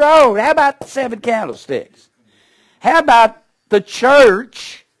the throne. How about the 7 candlesticks? How about the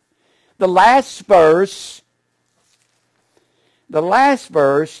church? The last verse. The last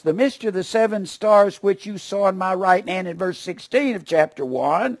verse, the mystery of the 7 stars which you saw in my right hand in verse 16 of chapter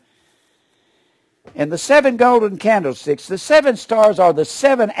 1. And the 7 golden candlesticks. The 7 stars are the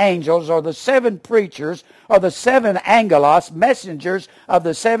 7 angels, or the 7 preachers, or the 7 angelos, messengers of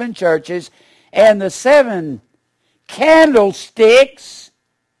the 7 churches. And the 7 candlesticks,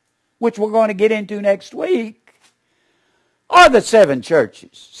 which we're going to get into next week, are the 7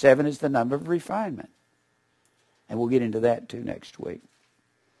 churches. 7 is the number of refinement. And we'll get into that too next week.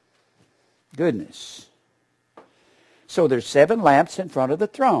 Goodness. So there's 7 lamps in front of the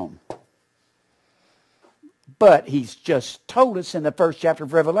throne. But he's just told us in the 1st chapter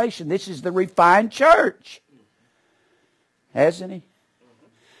of Revelation, this is the refined church. Hasn't he?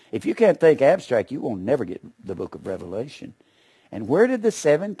 If you can't think abstract, you will never get the book of Revelation. And where did the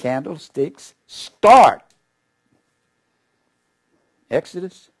 7 candlesticks start?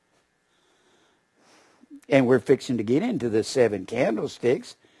 Exodus. And we're fixing to get into the 7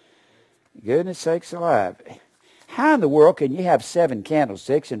 candlesticks. Goodness sakes alive. How in the world can you have 7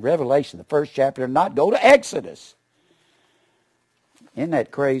 candlesticks in Revelation, the 1st chapter, and not go to Exodus? Isn't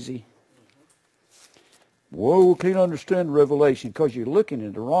that crazy? Whoa, we can't understand Revelation because you're looking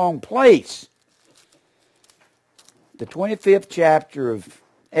in the wrong place. The 25th chapter of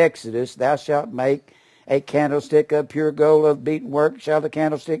Exodus, thou shalt make a candlestick of pure gold of beaten work. Shall the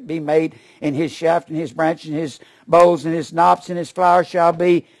candlestick be made in his shaft and his branch and his bowls and his knops and his flower shall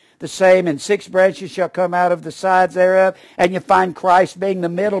be the same, and 6 branches shall come out of the sides thereof. And you find Christ being the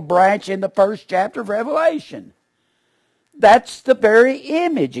middle branch in the first chapter of Revelation. That's the very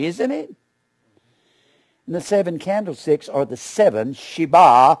image, isn't it? And the 7 candlesticks are the 7.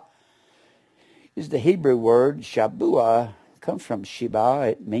 Sheba is the Hebrew word. Shabua comes from Sheba.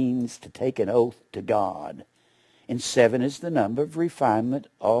 It means to take an oath to God. And 7 is the number of refinement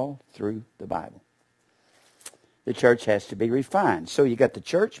all through the Bible. The church has to be refined. So you got the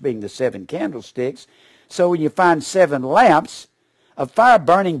church being the 7 candlesticks. So when you find 7 lamps of fire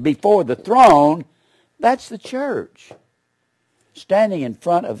burning before the throne, that's the church. Standing in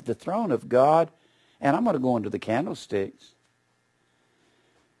front of the throne of God. And I'm going to go into the candlesticks.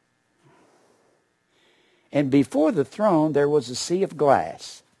 And before the throne there was a sea of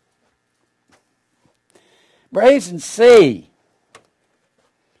glass. Brazen sea.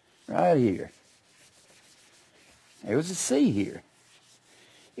 Right here. There was a sea here.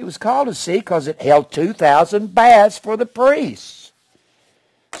 It was called a sea because it held 2,000 baths for the priests.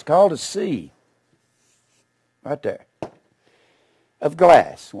 It's called a sea. Right there. Of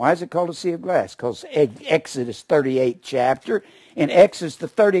glass. Why is it called a sea of glass? Because Exodus 38 chapter. In Exodus the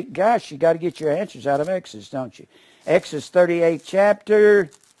 30... Gosh, you got to get your answers out of Exodus, don't you? Exodus 38 chapter...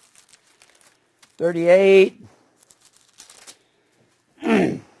 38,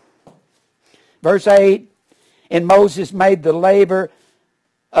 verse 8, and Moses made the laver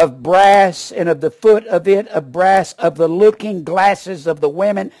of brass, and of the foot of it of brass, of the looking glasses of the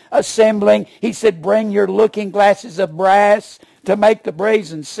women assembling. He said, bring your looking glasses of brass to make the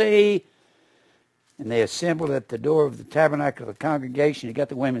brazen sea. And they assembled at the door of the tabernacle of the congregation. He got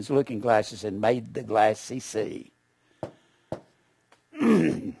the women's looking glasses and made the glassy sea.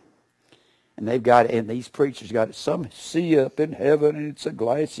 And they've got, and these preachers got some sea up in heaven, and it's a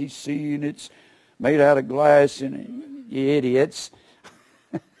glassy sea, and it's made out of glass, and you idiots.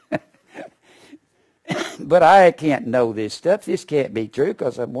 But I can't know this stuff. This can't be true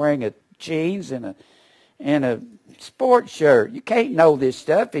because I'm wearing a jeans and a sports shirt. You can't know this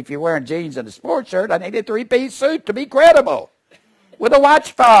stuff if you're wearing jeans and a sports shirt. I need a 3-piece suit to be credible with a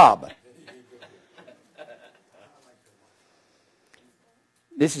watch fob.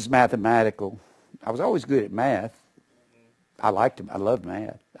 This is mathematical. I was always good at math. I loved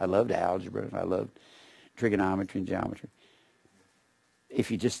math. I loved algebra. I loved trigonometry and geometry.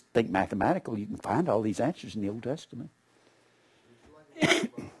 If you just think mathematical, you can find all these answers in the Old Testament.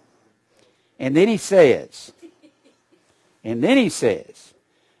 And then he says,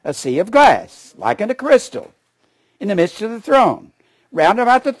 a sea of glass, like unto crystal, in the midst of the throne. Round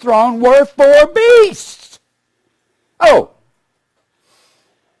about the throne were 4 beasts. Oh!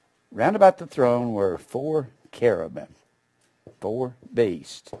 Round about the throne were 4 cherubim, 4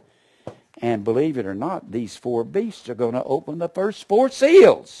 beasts. And believe it or not, these 4 beasts are going to open the first 4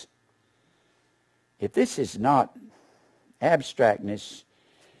 seals. If this is not abstractness,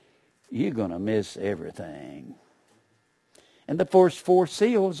 you're going to miss everything. And the first 4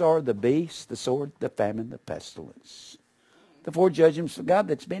 seals are the beast, the sword, the famine, the pestilence. The 4 judgments of God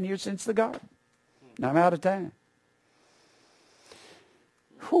that's been here since the garden. Now I'm out of time.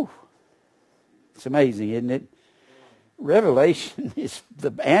 Whew. It's amazing, isn't it? Revelation is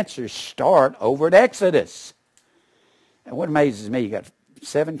the answers start over at Exodus. And what amazes me, you got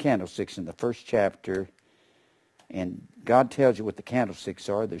 7 candlesticks in the first chapter, and God tells you what the candlesticks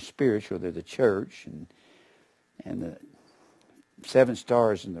are. They're spiritual, they're the church, and the 7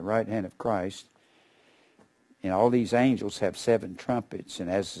 stars in the right hand of Christ. And all these angels have 7 trumpets, and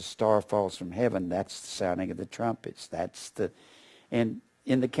as the star falls from heaven, that's the sounding of the trumpets. And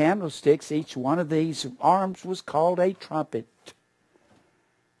in the candlesticks, each one of these arms was called a trumpet.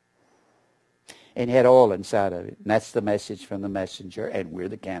 And had oil inside of it. And that's the message from the messenger, and we're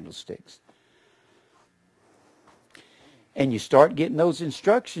the candlesticks. And you start getting those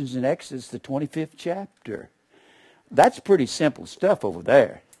instructions in Exodus, the 25th chapter. That's pretty simple stuff over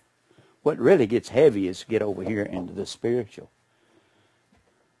there. What really gets heavy is to get over here into the spiritual.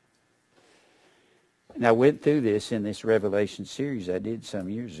 And I went through this in this Revelation series I did some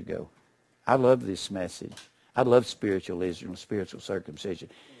years ago. I love this message. I love spiritual Israel, spiritual circumcision.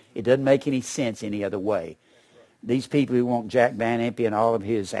 It doesn't make any sense any other way. These people who want Jack Van Impe and all of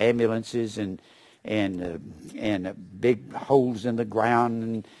his ambulances and big holes in the ground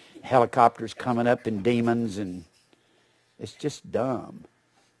and helicopters coming up and demons, and it's just dumb.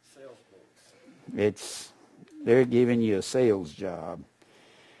 They're giving you a sales job.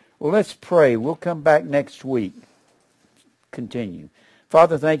 Well, let's pray. We'll come back next week. Continue.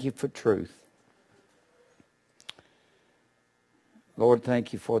 Father, thank you for truth. Lord,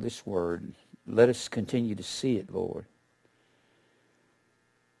 thank you for this word. Let us continue to see it, Lord.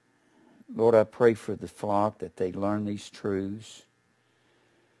 Lord, I pray for the flock that they learn these truths.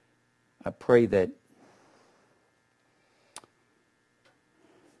 I pray that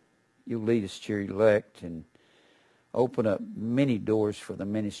you lead us to your elect and open up many doors for the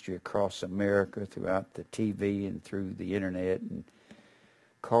ministry across America, throughout the TV and through the internet, and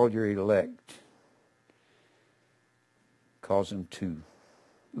call your elect. Cause them to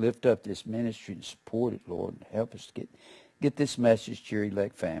lift up this ministry and support it, Lord. Help us get this message to your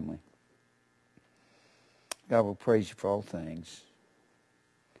elect family. God will praise you for all things.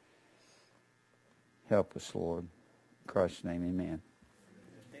 Help us, Lord. In Christ's name, amen.